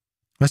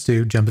 Let's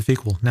do jump if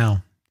equal.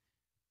 Now,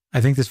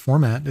 I think this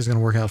format is going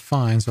to work out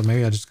fine, so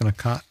maybe I'm just going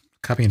to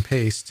copy and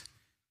paste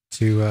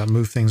to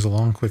move things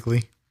along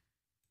quickly.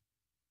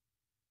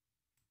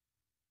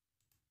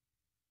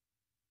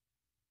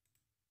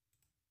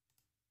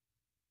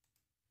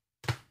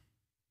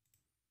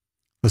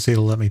 Let's see,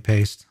 it'll let me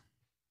paste.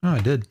 Oh, I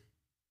did.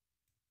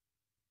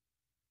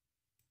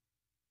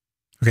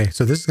 Okay,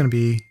 so this is going to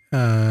be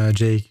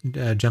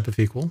jump if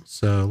equal,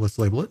 so let's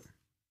label it.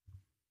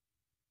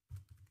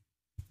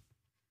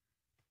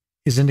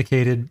 Is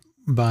indicated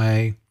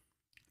by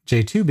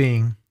J2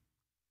 being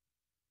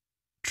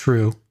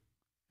true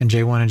and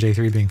J1 and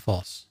J3 being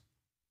false.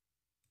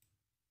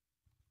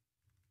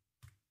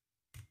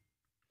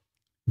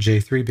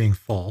 J3 being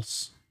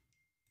false.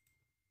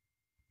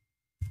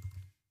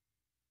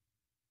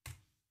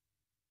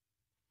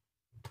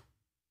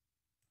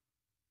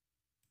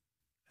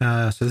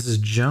 So this is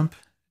jump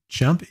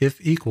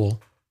if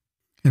equal.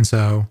 And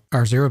so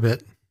our 0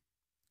 bit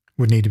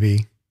would need to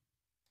be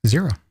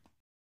 0.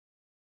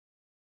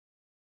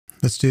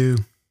 Let's do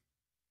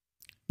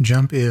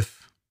jump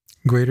if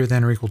greater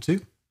than or equal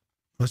to.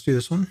 Let's do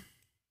this one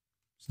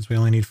since we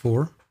only need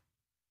 4.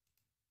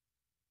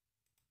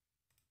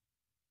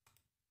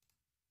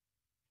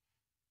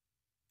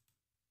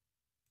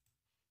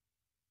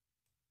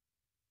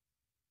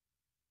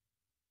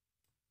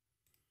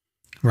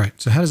 Right.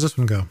 So how does this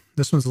one go?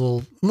 This one's a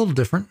little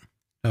different.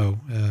 Oh,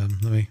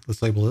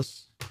 let's label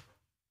this.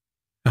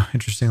 Oh,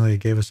 interestingly, it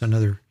gave us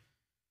another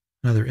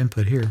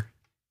input here.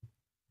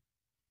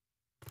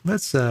 I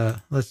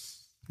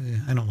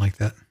don't like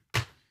that.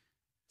 It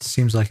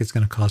seems like it's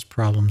going to cause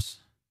problems.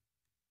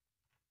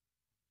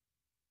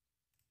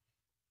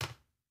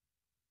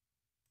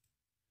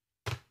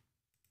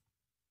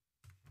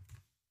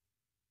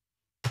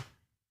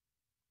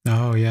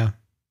 Oh, yeah.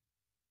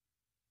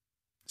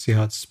 See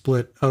how it's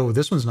split? Oh,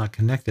 this one's not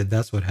connected.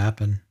 That's what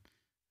happened.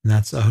 And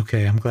that's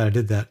okay. I'm glad I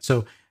did that.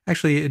 So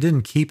actually, it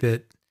didn't keep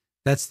it.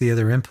 That's the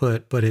other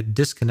input, but it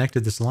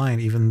disconnected this line,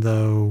 even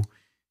though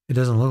it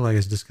doesn't look like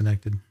it's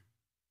disconnected.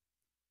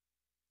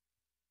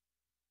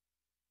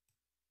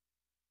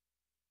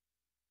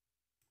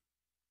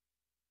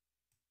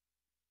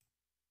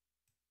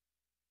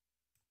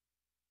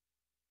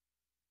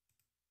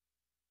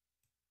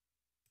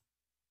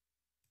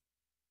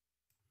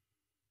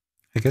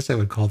 I guess I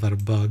would call that a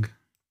bug.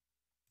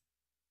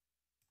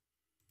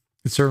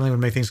 It certainly would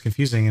make things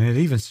confusing, and it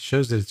even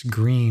shows that it's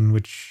green,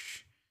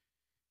 which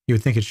you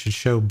would think it should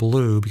show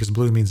blue, because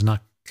blue means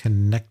not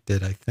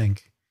connected, I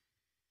think.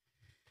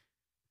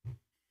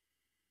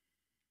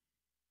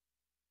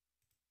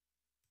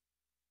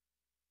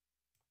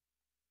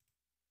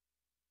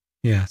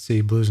 Yeah,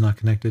 see, blue's not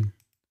connected.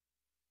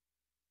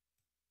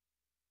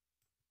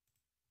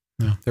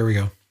 No, there we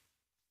go.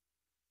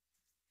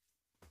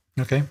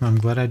 Okay, I'm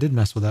glad I did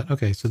mess with that.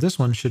 Okay, so this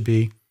one should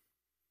be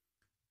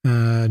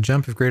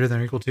jump if greater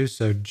than or equal to,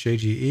 so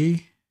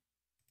JGE.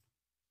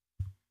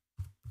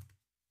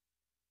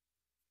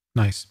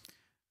 Nice.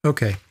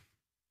 Okay.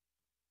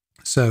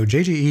 So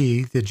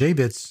JGE, the J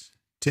bits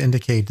to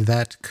indicate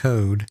that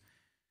code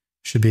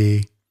should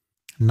be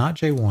not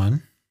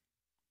J1,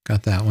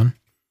 got that one,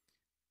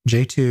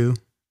 J2,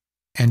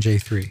 and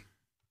J3.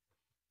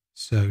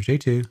 So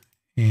J2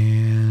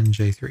 and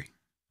J3.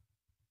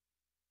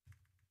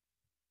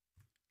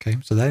 Okay,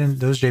 so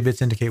those J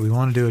bits indicate we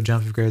want to do a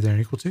jump if greater than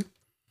or equal to.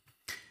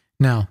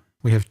 Now,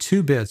 we have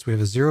two bits. We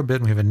have a 0 bit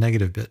and we have a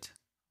negative bit.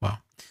 Wow,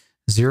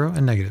 0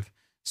 and negative.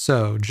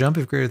 So jump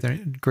if greater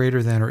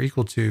than or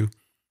equal to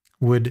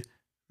would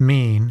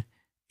mean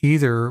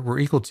either we're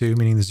equal to,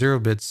 meaning the 0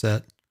 bit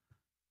set,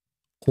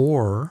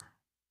 or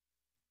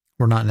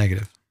we're not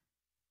negative.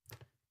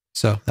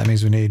 So that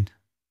means we need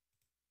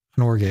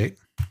an OR gate.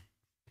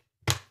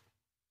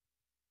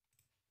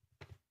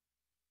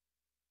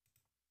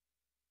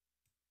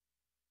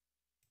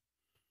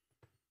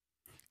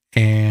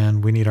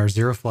 And we need our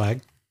 0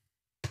 flag,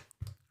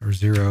 or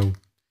 0,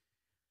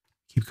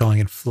 keep calling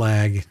it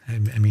flag, I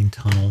mean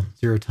tunnel,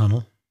 0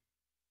 tunnel.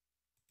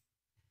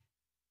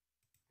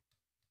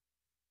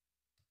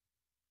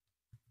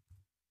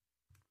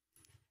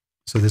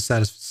 So this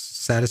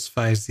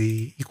satisfies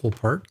the equal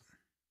part.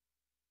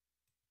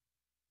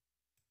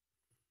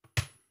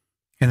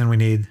 And then we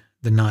need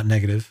the not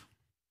negative.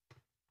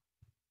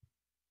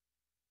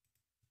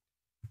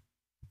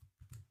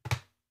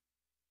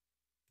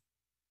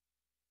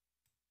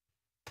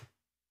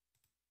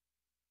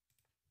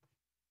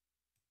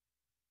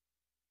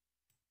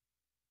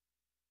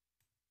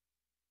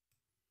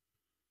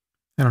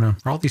 I don't know.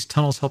 Are all these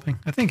tunnels helping?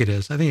 I think it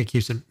is. I think it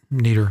keeps it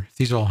neater. If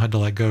these all had to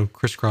like go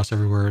crisscross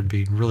everywhere, it'd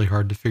be really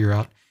hard to figure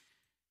out.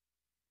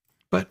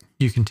 But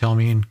you can tell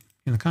me in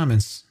the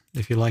comments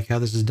if you like how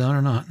this is done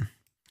or not.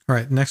 All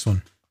right, next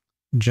one.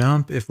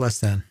 Jump if less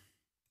than.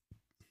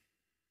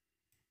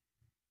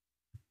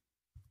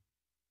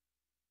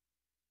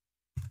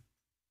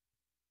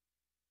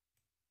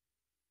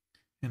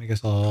 And I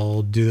guess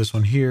I'll do this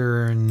one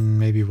here and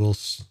maybe we'll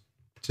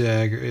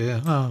stagger. Yeah,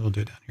 well, we'll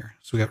do it down here.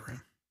 So we got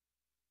room.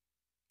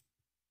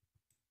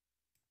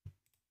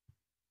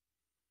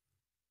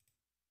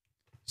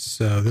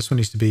 So this one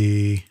needs to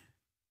be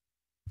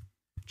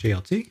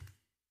JLT.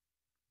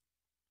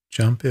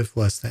 Jump if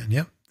less than.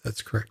 Yep,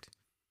 that's correct.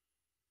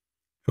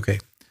 Okay,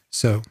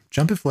 so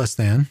jump if less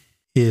than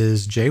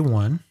is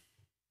J1.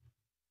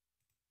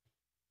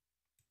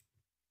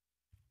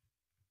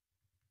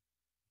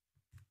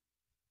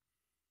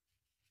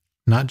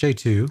 Not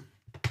J2,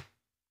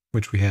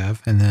 which we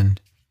have, and then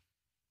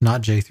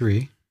not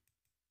J3.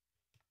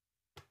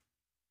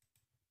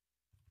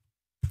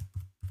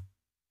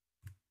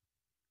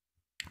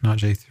 Not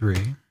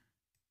J3.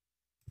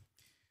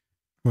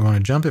 We want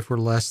to jump if we're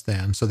less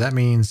than. So that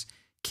means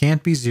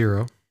can't be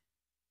 0,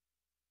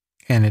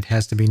 and it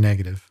has to be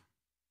negative.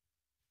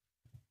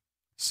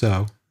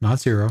 So not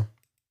 0,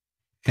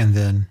 and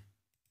then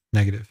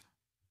negative.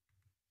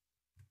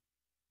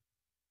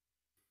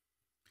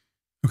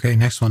 Okay,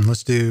 next one.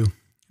 Let's do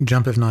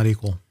jump if not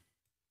equal.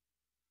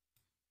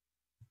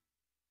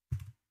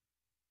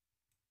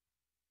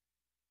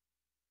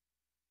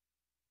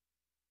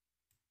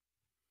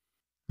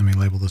 Let me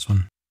label this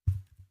one.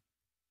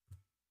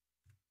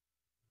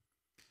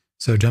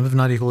 So jump if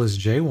not equal is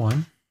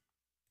J1.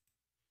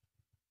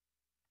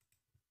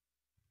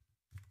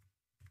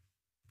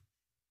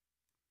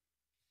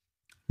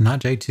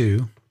 Not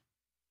J2.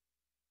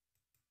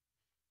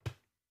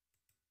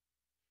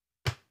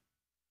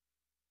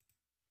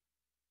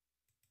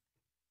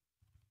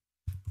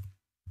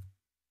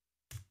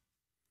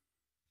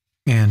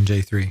 And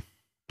J3.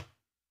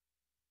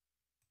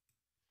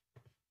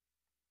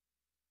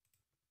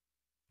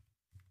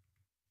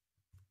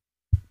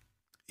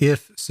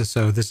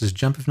 So this is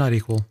jump if not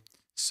equal.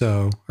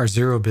 So our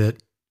 0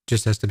 bit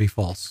just has to be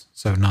false.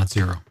 So not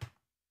 0.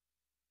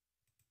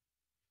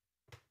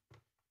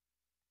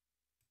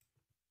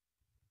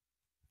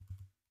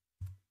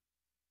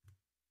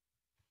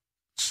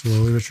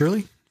 Slowly but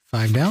surely,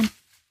 5 down.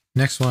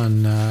 Next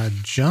one,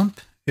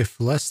 jump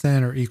if less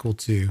than or equal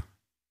to.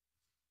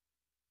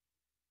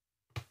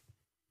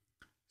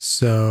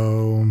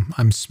 So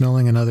I'm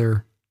smelling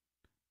another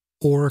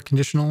OR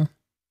conditional.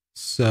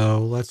 So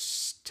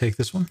let's take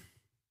this one.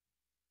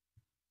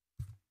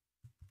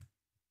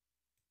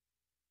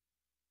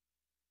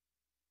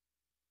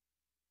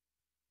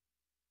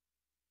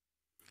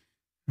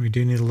 We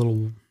do need a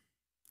little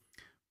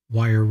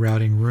wire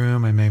routing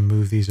room. I may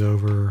move these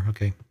over.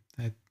 Okay,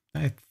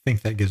 I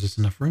think that gives us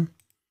enough room.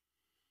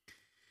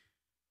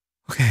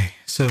 Okay,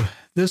 so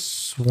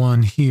this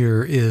one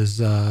here is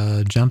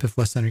jump if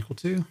less than or equal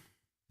to.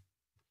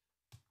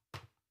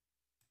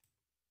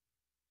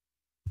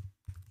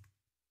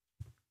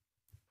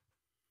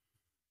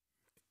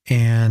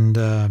 And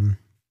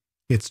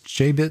its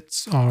J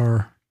bits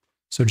are,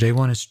 so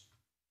J1 is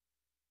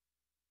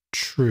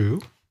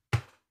true.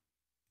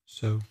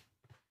 So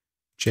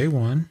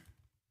J1,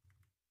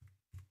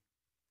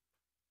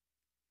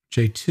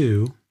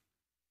 J2,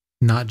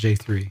 not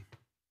J3.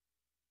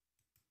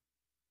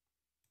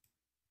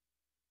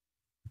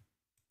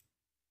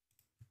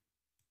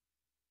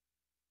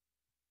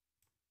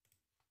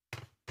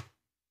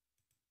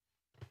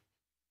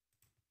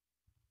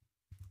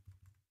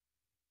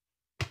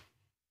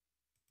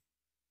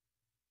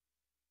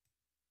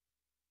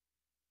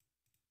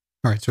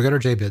 All right, so we got our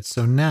J bits.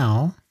 So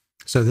now,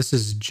 so this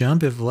is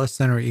jump if less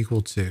than or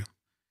equal to.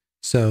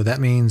 So that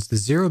means the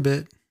 0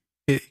 bit,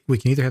 we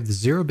can either have the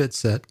 0 bit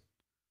set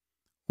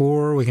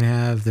or we can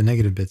have the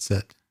negative bit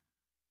set.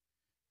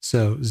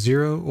 So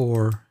 0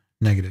 or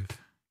negative.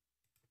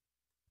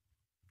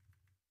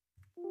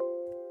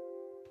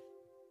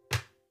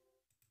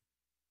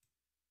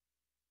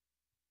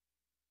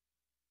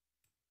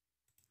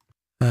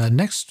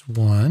 Next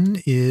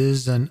one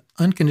is an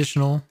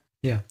unconditional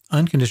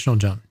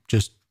jump.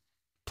 Just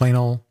plain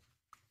old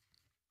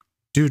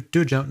do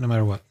a jump no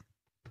matter what.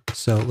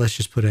 So let's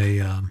just put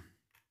a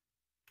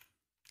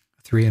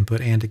 3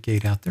 input AND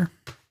gate out there.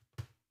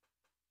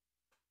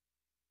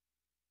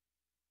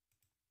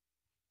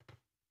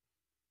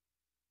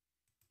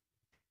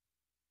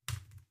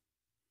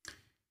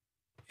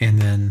 And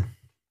then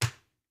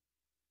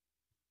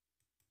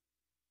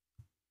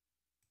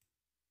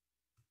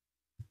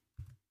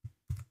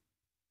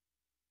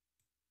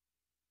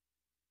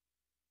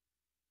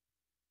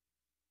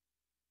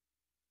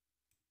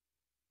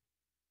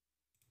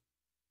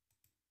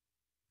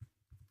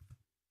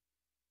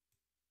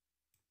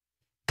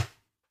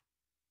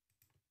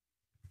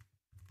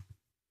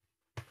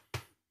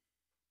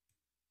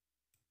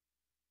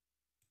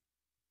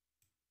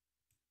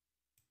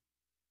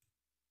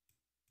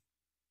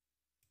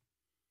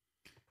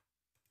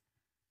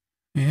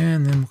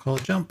we'll call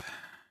it jump.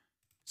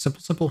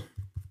 Simple, simple.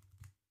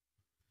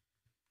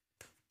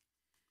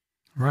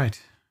 All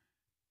right.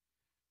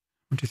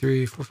 1, 2,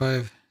 3, 4,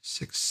 5,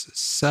 6,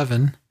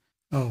 7.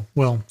 Oh,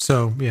 well,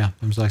 so yeah,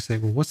 I was like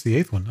saying, well, what's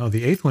the 8th one? Oh,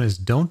 the 8th one is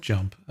don't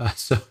jump.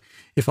 So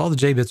if all the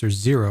J bits are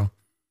 0,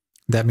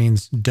 that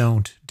means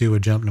don't do a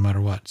jump no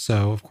matter what.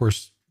 So of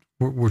course,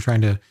 we're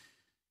trying to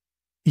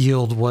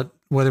yield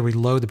whether we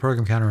load the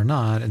program counter or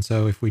not. And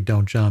so if we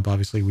don't jump,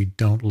 obviously we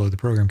don't load the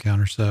program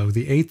counter. So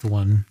the 8th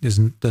one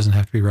doesn't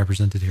have to be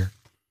represented here.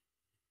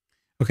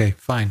 Okay,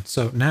 fine.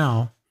 So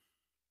now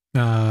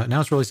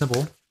it's really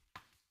simple.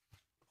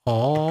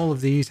 All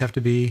of these have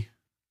to be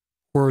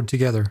ORed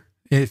together.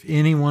 If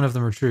any one of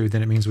them are true,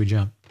 then it means we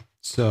jump.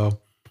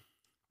 So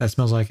that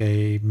smells like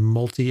a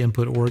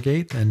multi-input OR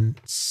gate and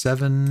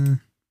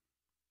 7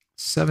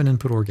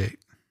 input OR gate.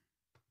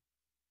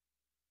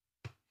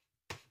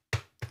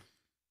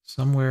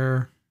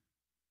 Somewhere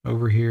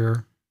over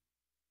here.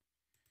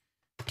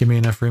 Give me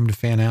enough room to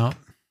fan out.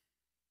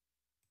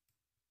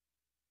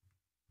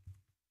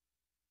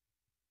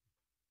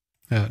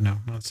 No,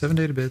 not 7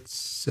 data bits,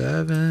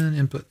 7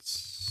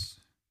 inputs.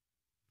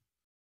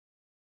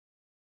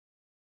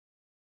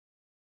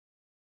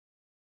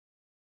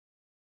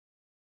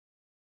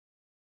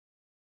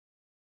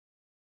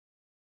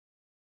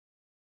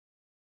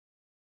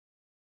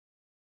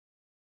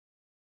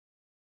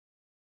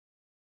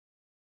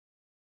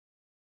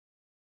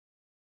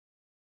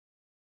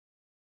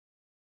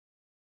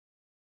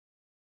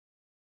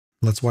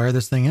 Let's wire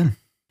this thing in.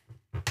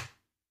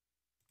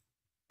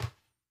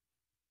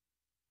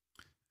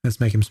 Let's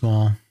make him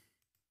small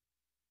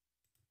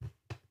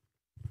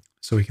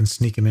so we can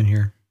sneak him in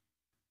here.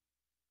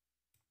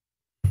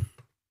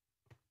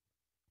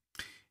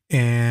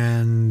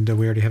 And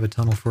we already have a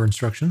tunnel for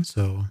instruction,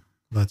 so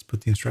let's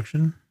put the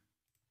instruction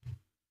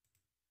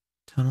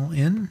tunnel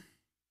in.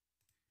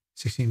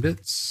 16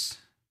 bits.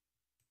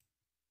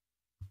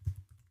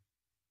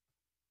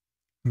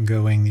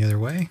 Going the other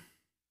way.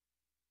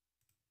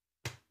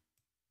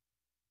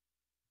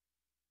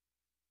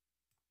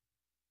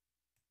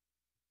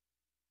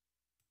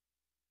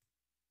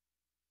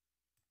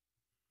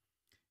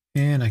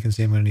 And I can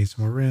see I'm going to need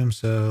some more room,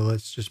 so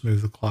let's just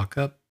move the clock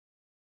up.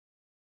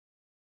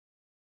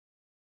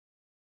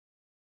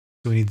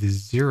 So we need the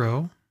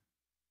 0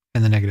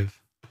 and the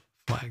negative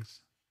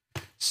flags.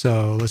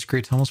 So let's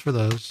create tunnels for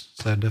those.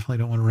 So I definitely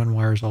don't want to run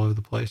wires all over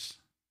the place.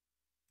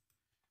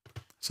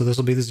 So this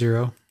will be the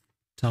 0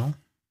 tunnel.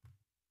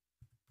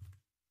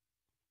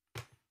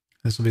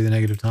 This will be the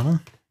negative tunnel.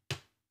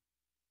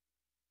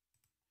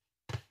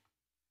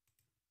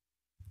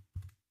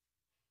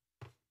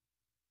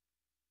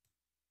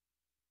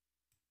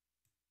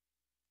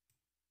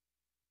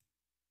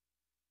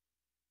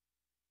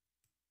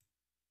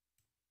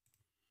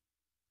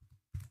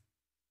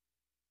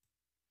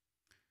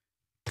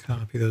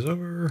 Copy those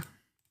over.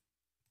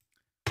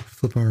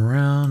 Flip them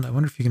around. I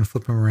wonder if you can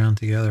flip them around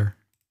together.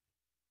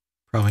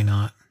 Probably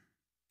not.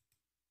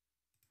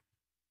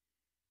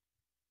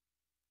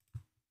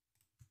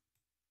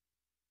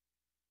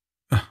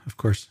 Of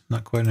course,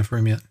 not quite enough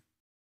room yet.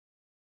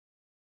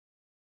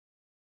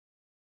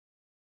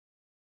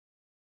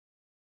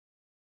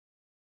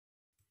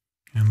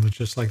 And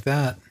just like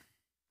that,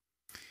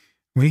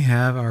 we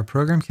have our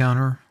program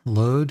counter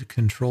load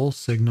control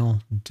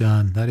signal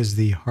done. That is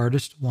the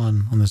hardest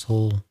one on this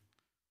whole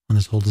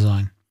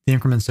design. The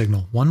increment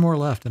signal. One more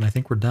left, and I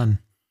think we're done.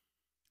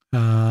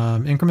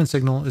 Increment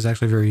signal is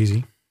actually very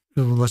easy.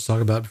 Let's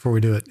talk about it before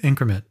we do it.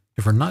 Increment.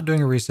 If we're not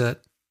doing a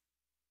reset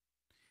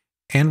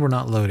and we're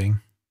not loading,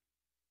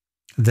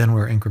 then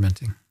we're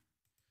incrementing.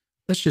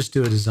 Let's just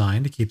do a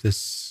design to keep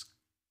this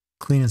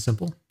clean and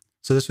simple.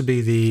 So this would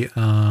be the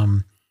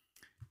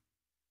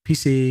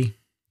PC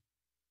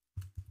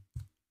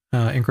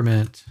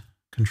increment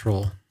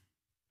control.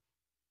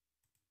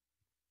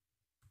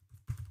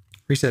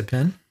 Reset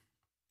pin.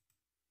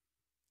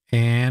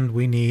 And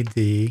we need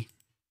the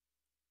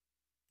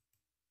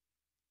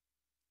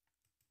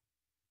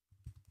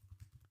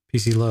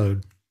PC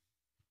load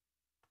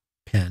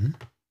pin.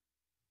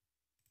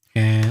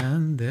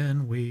 And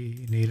then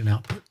we need an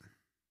output.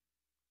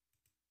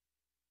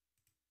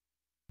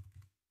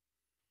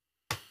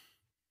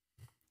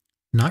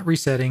 Not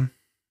resetting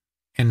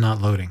and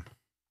not loading.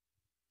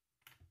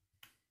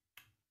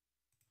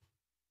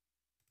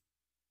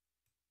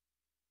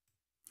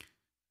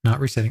 Not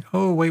resetting.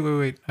 Oh,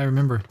 wait. I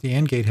remember the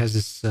AND gate has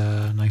this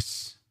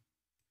nice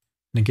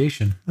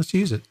negation. Let's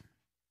use it.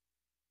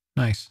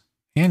 Nice.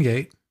 AND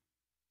gate.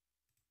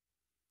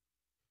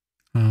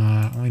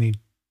 Only need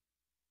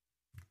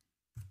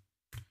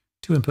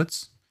 2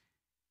 inputs.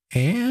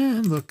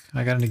 And look,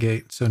 I got a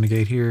negate. So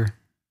negate here,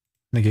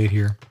 negate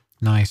here.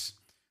 Nice.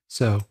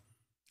 So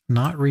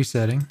not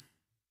resetting.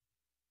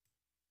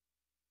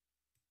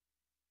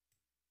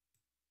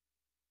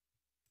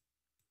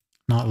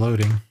 Not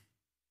loading.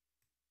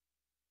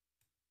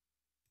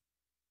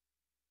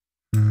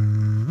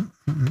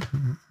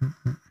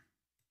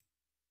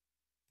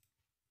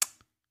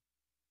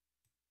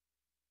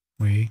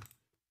 We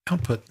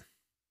output.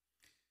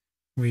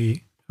 And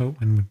we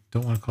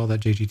don't want to call that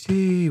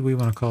JGT. We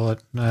want to call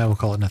it, we'll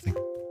call it nothing.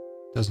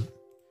 Doesn't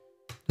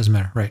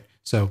matter. Right.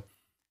 So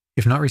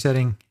if not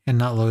resetting and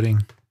not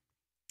loading,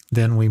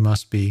 then we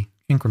must be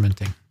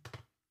incrementing.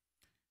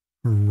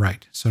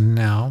 Right. So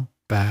now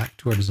back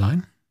to our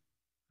design.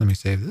 Let me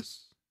save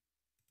this.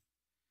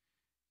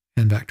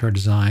 And back to our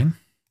design.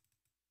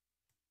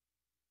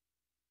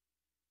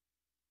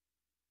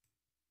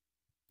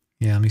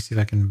 Yeah, let me see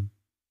if I can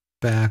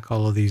back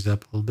all of these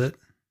up a little bit.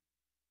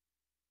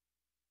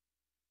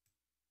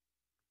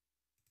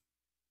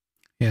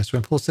 Yeah, so we're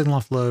going to pull signal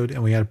off load,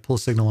 and we got to pull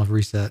signal off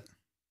reset.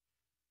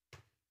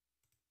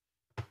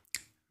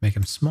 Make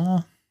them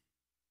small.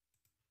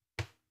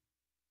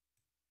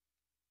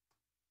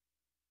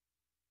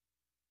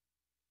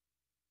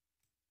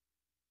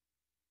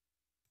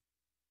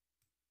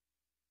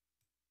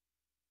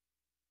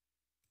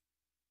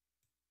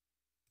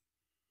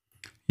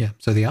 Yeah,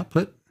 so the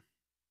output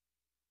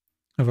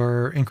of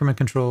our increment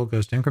control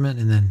goes to increment,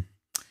 and then,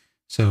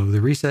 so the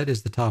reset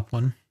is the top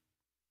one.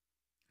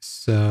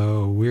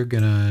 So we're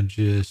gonna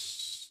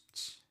just,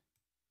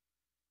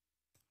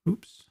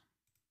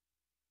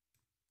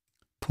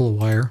 pull a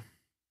wire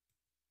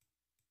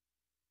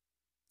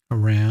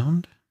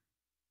around.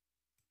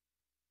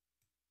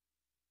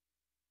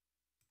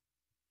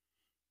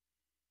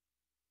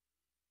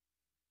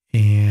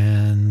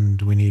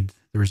 And we need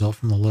the result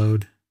from the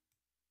load.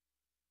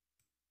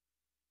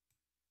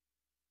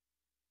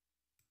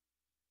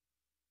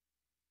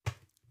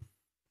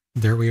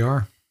 There we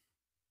are.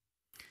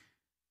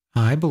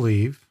 I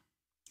believe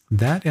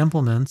that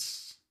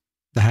implements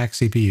the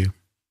HackCPU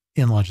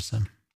in Logisim.